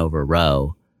bent over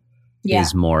row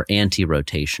is more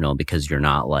anti-rotational because you're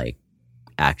not like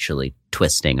actually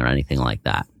twisting or anything like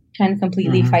that. Trying to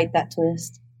completely fight that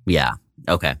twist. Yeah.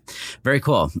 Okay. Very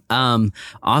cool.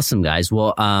 Awesome, guys.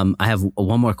 Well, I have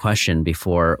one more question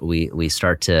before we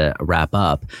start to wrap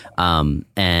up.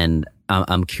 And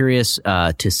I'm curious,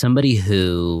 to somebody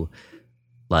who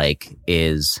like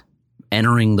is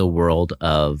entering the world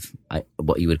of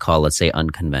what you would call, let's say,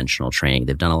 unconventional training.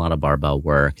 They've done a lot of barbell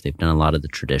work. They've done a lot of the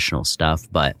traditional stuff,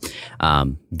 but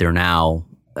they're now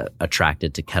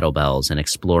attracted to kettlebells and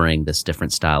exploring this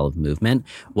different style of movement.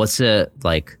 What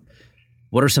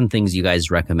are some things you guys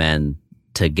recommend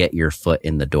to get your foot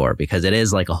in the door? Because it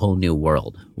is like a whole new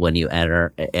world when you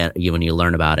when you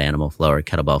learn about animal flow or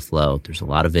kettlebell flow. There's a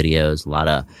lot of videos, a lot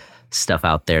of stuff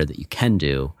out there that you can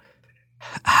do.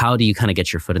 How do you kind of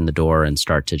get your foot in the door and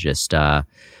start to just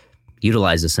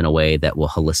utilize this in a way that will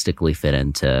holistically fit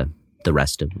into the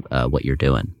rest of what you're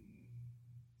doing?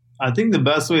 I think the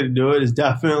best way to do it is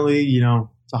definitely, to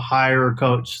hire a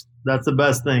coach. That's the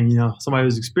best thing, somebody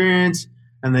who's experienced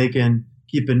and they can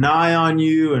keep an eye on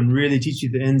you and really teach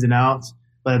you the ins and outs.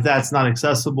 But if that's not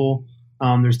accessible,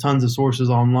 there's tons of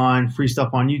sources online, free stuff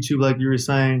on YouTube, like you were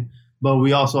saying. But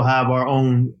we also have our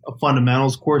own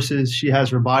fundamentals courses. She has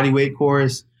her body weight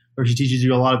course where she teaches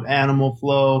you a lot of animal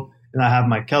flow. And I have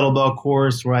my kettlebell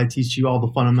course where I teach you all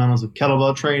the fundamentals of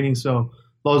kettlebell training. So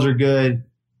those are good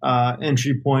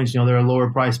entry points. There are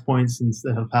lower price points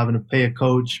instead of having to pay a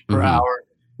coach per hour.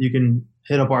 You can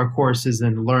hit up our courses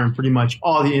and learn pretty much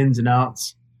all the ins and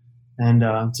outs. And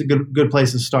it's a good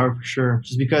place to start for sure,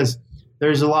 just because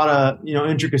there's a lot of,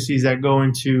 intricacies that go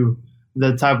into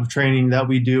the type of training that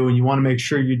we do. And you want to make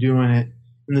sure you're doing it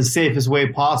in the safest way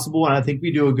possible. And I think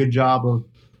we do a good job of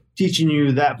teaching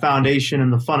you that foundation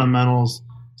and the fundamentals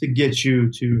to get you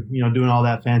to, doing all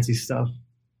that fancy stuff.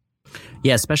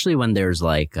 Yeah, especially when there's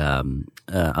like a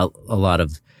lot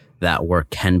of that work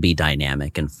can be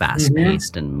dynamic and fast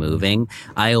paced and moving.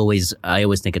 I always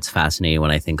think it's fascinating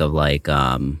when I think of like,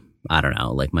 I don't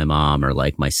know, like my mom or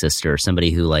like my sister,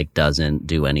 somebody who like doesn't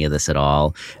do any of this at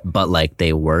all, but like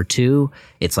they were to,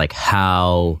 it's like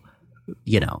how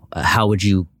would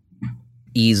you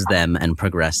ease them and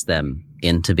progress them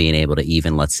into being able to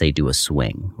even, let's say, do a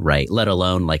swing, right? Let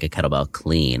alone like a kettlebell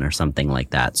clean or something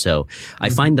like that. So I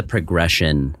find the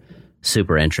progression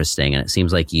super interesting. And it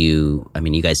seems like you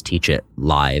guys teach it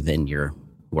live in your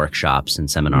workshops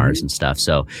and seminars and stuff.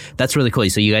 So that's really cool.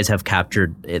 So you guys have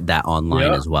captured that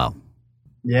online as well.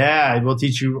 Yeah, we'll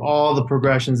teach you all the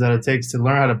progressions that it takes to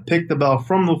learn how to pick the bell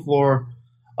from the floor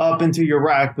up into your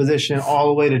rack position, all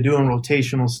the way to doing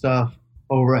rotational stuff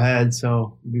overhead.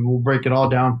 So we will break it all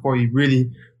down for you,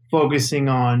 really focusing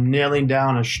on nailing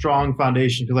down a strong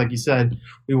foundation. Because like you said,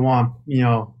 we want,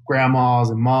 grandmas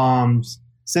and moms,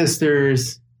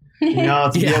 sisters, to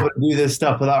be able to do this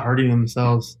stuff without hurting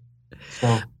themselves.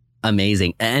 So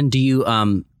amazing. And do you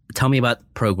tell me about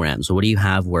programs? What do you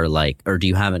have where or do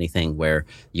you have anything where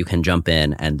you can jump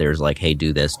in and there's like, hey,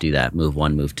 do this, do that, move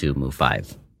 1, move 2, move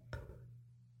 5?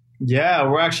 Yeah,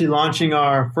 we're actually launching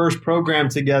our first program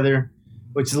together,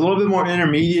 which is a little bit more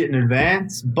intermediate and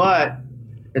advanced, but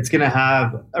it's going to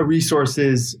have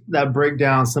resources that break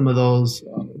down some of those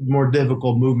more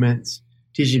difficult movements,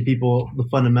 teaching people the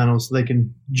fundamentals so they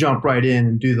can jump right in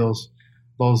and do those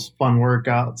fun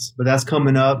workouts. But that's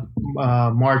coming up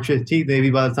March 15th, maybe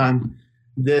by the time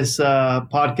this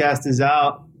podcast is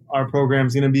out. Our program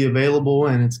is going to be available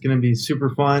and it's going to be super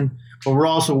fun. But we're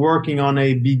also working on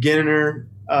a beginner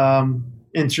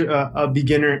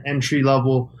entry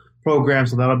level program,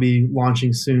 so that'll be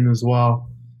launching soon as well.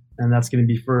 And that's going to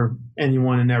be for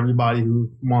anyone and everybody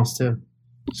who wants to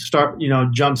start,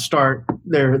 jumpstart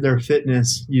their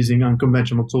fitness using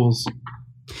unconventional tools.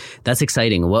 That's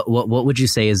exciting. What would you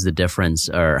say is the difference,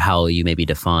 or how you maybe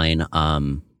define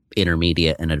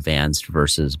intermediate and advanced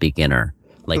versus beginner?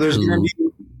 Like, so there's going to be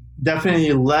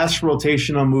definitely less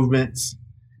rotational movements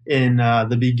in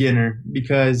the beginner,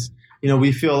 because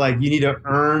we feel like you need to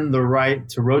earn the right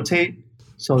to rotate.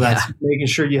 So that's making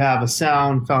sure you have a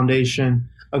sound foundation,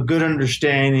 a good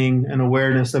understanding and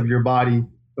awareness of your body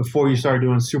before you start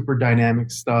doing super dynamic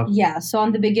stuff. Yeah. So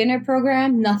on the beginner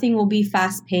program, nothing will be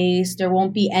fast paced. There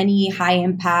won't be any high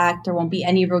impact. There won't be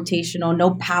any rotational,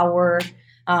 no power.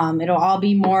 It'll all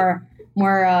be more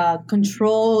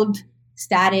controlled,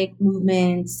 static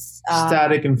movements.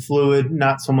 Static and fluid,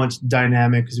 not so much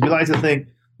dynamic, because we like to think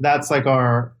that's like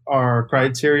our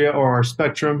criteria or our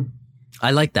spectrum.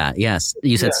 I like that. Yes.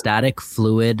 You said static,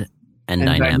 fluid, and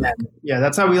dynamic. Yeah,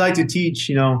 that's how we like to teach,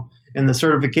 in the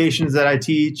certifications that I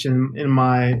teach and in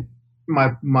my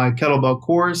kettlebell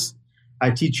course.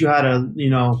 I teach you how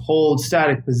to, hold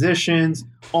static positions.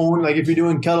 Like if you're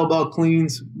doing kettlebell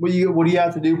cleans, what do you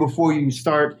have to do before you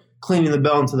start cleaning the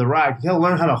bell into the rack? You got to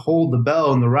learn how to hold the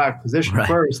bell in the rack position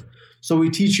first. So we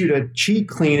teach you to cheek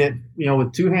clean it,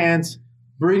 with 2 hands,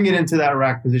 bring it into that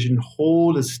rack position,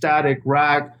 hold a static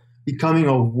rack, becoming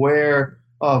aware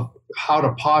of how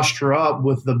to posture up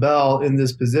with the bell in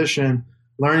this position,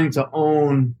 learning to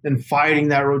own and fighting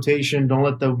that rotation. Don't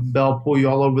let the bell pull you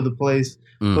all over the place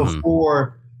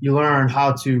before you learn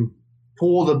how to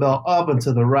pull the bell up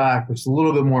into the rack, which is a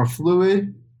little bit more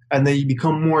fluid. And then you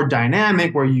become more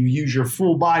dynamic where you use your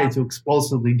full body to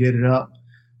explosively get it up.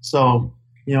 So,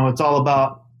 it's all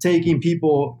about taking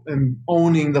people and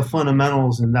owning the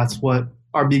fundamentals. And that's what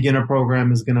our beginner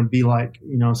program is going to be like,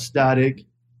 static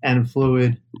and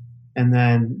fluid. And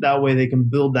then that way they can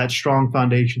build that strong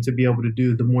foundation to be able to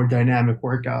do the more dynamic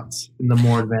workouts in the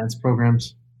more advanced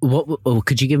programs. What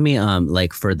could you give me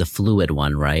for the fluid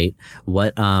one, right?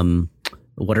 What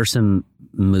are some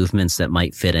movements that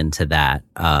might fit into that?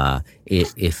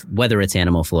 If whether it's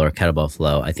animal flow or kettlebell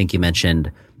flow, I think you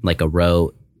mentioned like a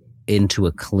row into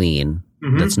a clean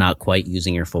that's not quite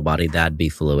using your full body, that'd be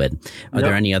fluid. Are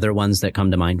there any other ones that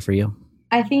come to mind for you?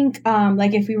 I think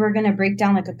if we were going to break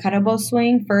down like a kettlebell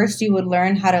swing, first you would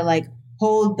learn how to like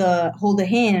hold the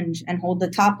hinge and hold the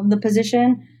top of the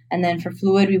position. And then for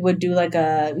fluid, we can do like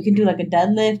a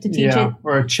deadlift to teach it.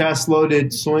 Or a chest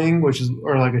loaded swing,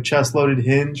 or like a chest loaded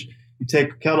hinge. You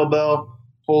take a kettlebell,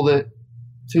 hold it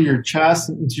to your chest,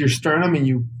 into your sternum, and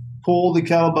you pull the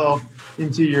kettlebell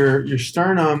into your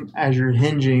sternum as you're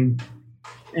hinging.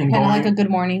 And kind of like a good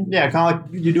morning. Yeah, kind of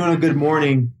like you're doing a good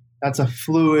morning. That's a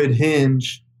fluid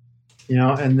hinge,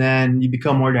 and then you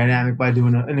become more dynamic by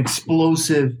doing an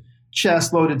explosive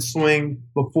chest-loaded swing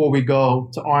before we go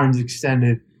to arms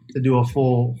extended to do a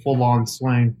full-on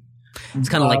swing. It's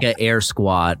kind of like an air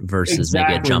squat versus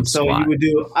maybe a jump squat. So you would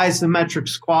do isometric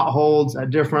squat holds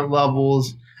at different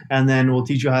levels, and then we'll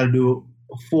teach you how to do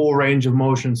a full range of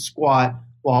motion squat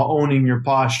while owning your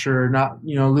posture, not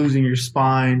losing your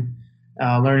spine,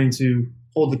 learning to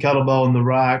hold the kettlebell in the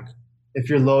rack. If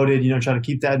you're loaded, try to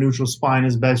keep that neutral spine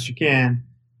as best you can.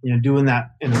 Doing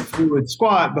that in a fluid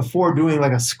squat before doing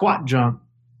like a squat jump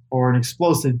or an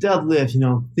explosive deadlift,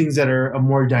 things that are a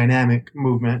more dynamic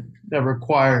movement that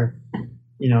require,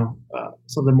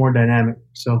 something more dynamic.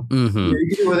 So you can do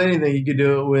it with anything. You could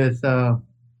do it with,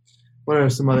 what are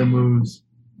some other moves?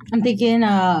 I'm thinking,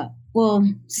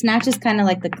 snatch is kind of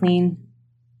like the clean.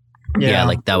 Yeah,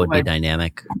 like that would be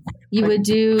dynamic. You would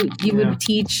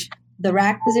teach the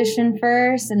rack position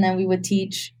first, and then we would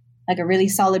teach like a really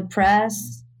solid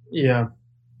press. Yeah.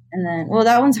 And then,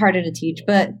 that one's harder to teach,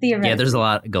 but theoretically. Yeah, there's a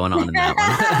lot going on in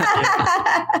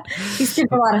that one. You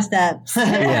skip a lot of steps.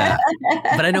 Yeah.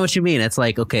 But I know what you mean. It's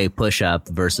like, okay, push up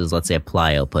versus, let's say, a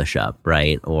plyo push up,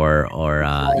 right? Or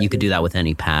you could do that with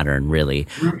any pattern, really.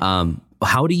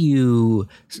 What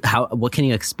can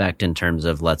you expect in terms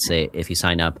of, let's say, if you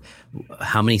sign up,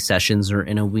 how many sessions are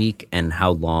in a week and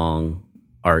how long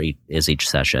is each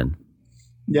session?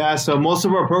 Yeah, so most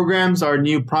of our programs, our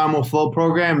new Primal Flow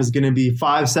program is going to be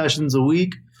 5 sessions a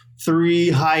week,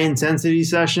 3 high intensity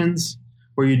sessions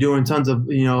where you're doing tons of,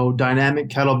 dynamic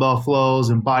kettlebell flows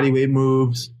and body weight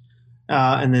moves.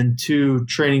 And then 2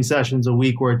 training sessions a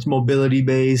week where it's mobility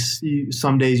based.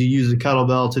 Some days you use a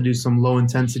kettlebell to do some low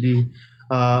intensity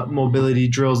mobility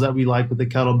drills that we like with the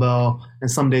kettlebell, and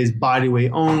some days body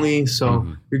weight only. So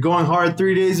you're going hard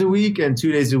 3 days a week, and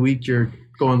 2 days a week you're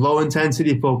going low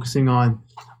intensity, focusing on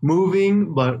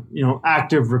moving, but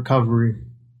active recovery.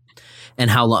 And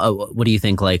how long? What do you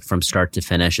think? Like from start to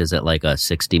finish, is it like a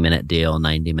 60-minute deal,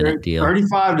 90-minute deal?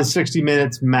 35 to 60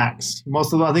 minutes max.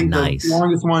 Most of them, I think the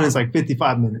longest one is like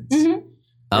 55 minutes. Mm-hmm.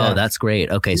 Oh, that's great.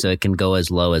 Okay, so it can go as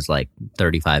low as like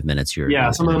 35 minutes.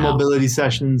 Some of the mobility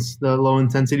sessions, the low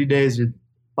intensity days, are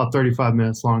about 35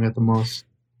 minutes long at the most.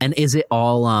 And is it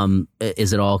all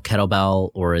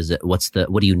kettlebell, or is it what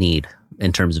do you need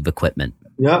in terms of equipment?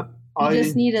 Yep. You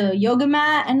just need a yoga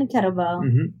mat and a kettlebell.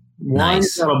 Mm-hmm. One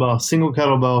kettlebell, single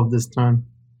kettlebell this time.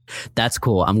 That's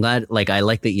cool. I'm glad. I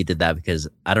like that you did that, because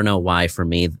I don't know why, for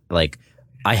me,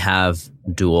 I have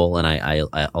dual and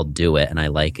I'll do it and I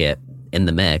like it in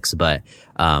the mix, but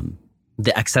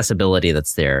the accessibility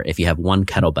that's there, if you have one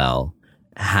kettlebell,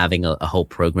 having a whole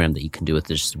program that you can do with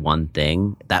just one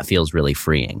thing, that feels really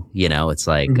freeing. It's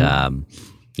like,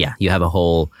 you have a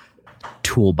whole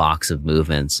toolbox of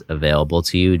movements available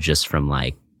to you just from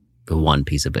one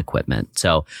piece of equipment.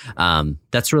 So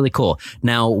that's really cool.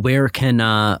 Now,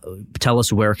 tell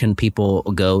us where can people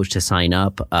go to sign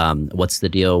up? What's the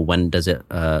deal? When does it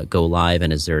go live?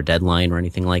 And is there a deadline or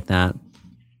anything like that?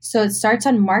 So it starts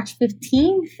on March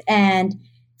 15th, and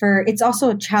it's also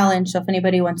a challenge. So if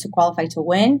anybody wants to qualify to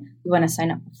win, we want to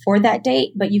sign up before that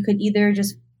date, but you could either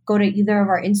just go to either of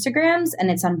our Instagrams, and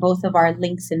it's on both of our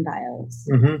links in bios.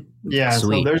 Mm-hmm. Yeah,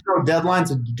 Sweet. so there's no deadline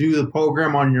to do the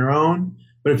program on your own.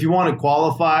 But if you want to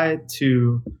qualify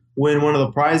to win one of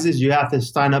the prizes, you have to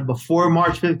sign up before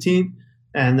March 15th.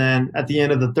 And then at the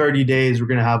end of the 30 days, we're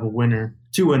going to have a winner,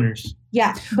 2 winners.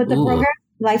 Yeah, but the program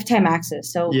lifetime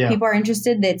access. So people are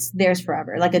interested, it's theirs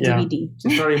forever, like a DVD. So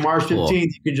starting March 15th,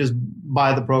 you can just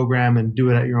buy the program and do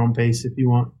it at your own pace if you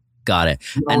want. Got it.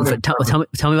 And tell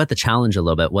me about the challenge a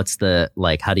little bit. What's the,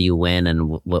 like, how do you win,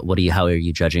 and how are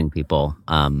you judging people's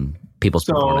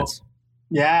performance?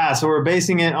 Yeah, so we're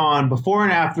basing it on before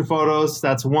and after photos.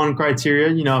 That's one criteria,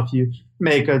 if you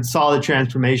make a solid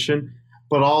transformation,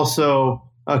 but also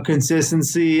a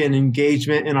consistency and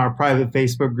engagement in our private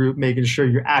Facebook group, making sure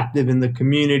you're active in the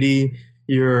community,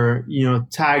 you're,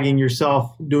 tagging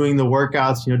yourself, doing the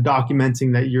workouts,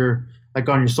 documenting that you're like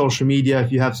on your social media.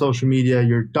 If you have social media,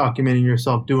 you're documenting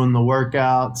yourself doing the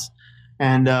workouts.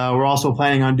 And we're also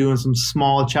planning on doing some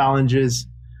small challenges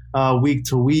week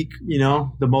to week.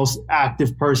 The most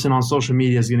active person on social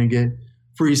media is going to get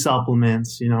free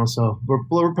supplements, so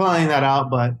we're planning that out,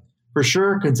 but for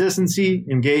sure, consistency,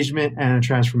 engagement, and a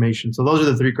transformation. So those are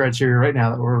the 3 criteria right now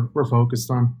that we're focused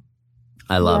on.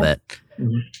 I love it.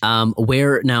 Mm-hmm.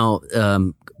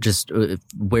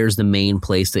 Where's the main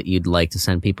place that you'd like to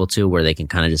send people to where they can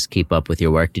kind of just keep up with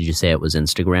your work? Did you say it was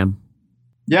Instagram?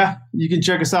 Yeah, you can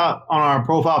check us out on our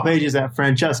profile pages at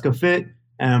Francesca Fit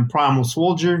and Primal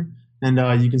Soldier. And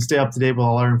you can stay up to date with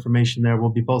all our information there. We'll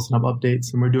be posting up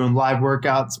updates, and we're doing live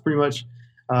workouts pretty much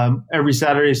every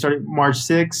Saturday starting March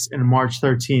 6th and March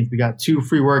 13th. We got 2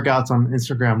 free workouts on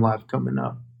Instagram Live coming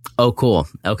up. Oh, cool.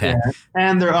 Okay. Yeah.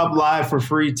 And they're up live for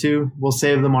free too. We'll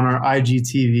save them on our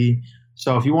IGTV.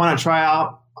 So if you want to try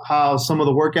out how some of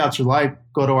the workouts are like,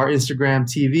 go to our Instagram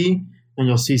TV and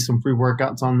you'll see some free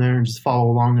workouts on there, and just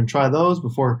follow along and try those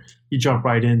before you jump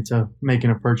right into making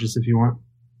a purchase if you want.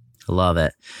 Love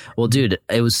it. Well, dude,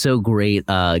 it was so great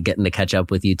getting to catch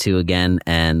up with you two again,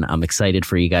 and I'm excited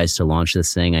for you guys to launch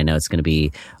this thing. I know it's going to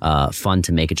be fun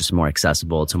to make it just more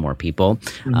accessible to more people.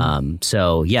 Mm-hmm.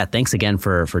 So yeah, thanks again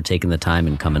for taking the time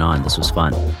and coming on. This was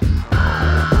fun.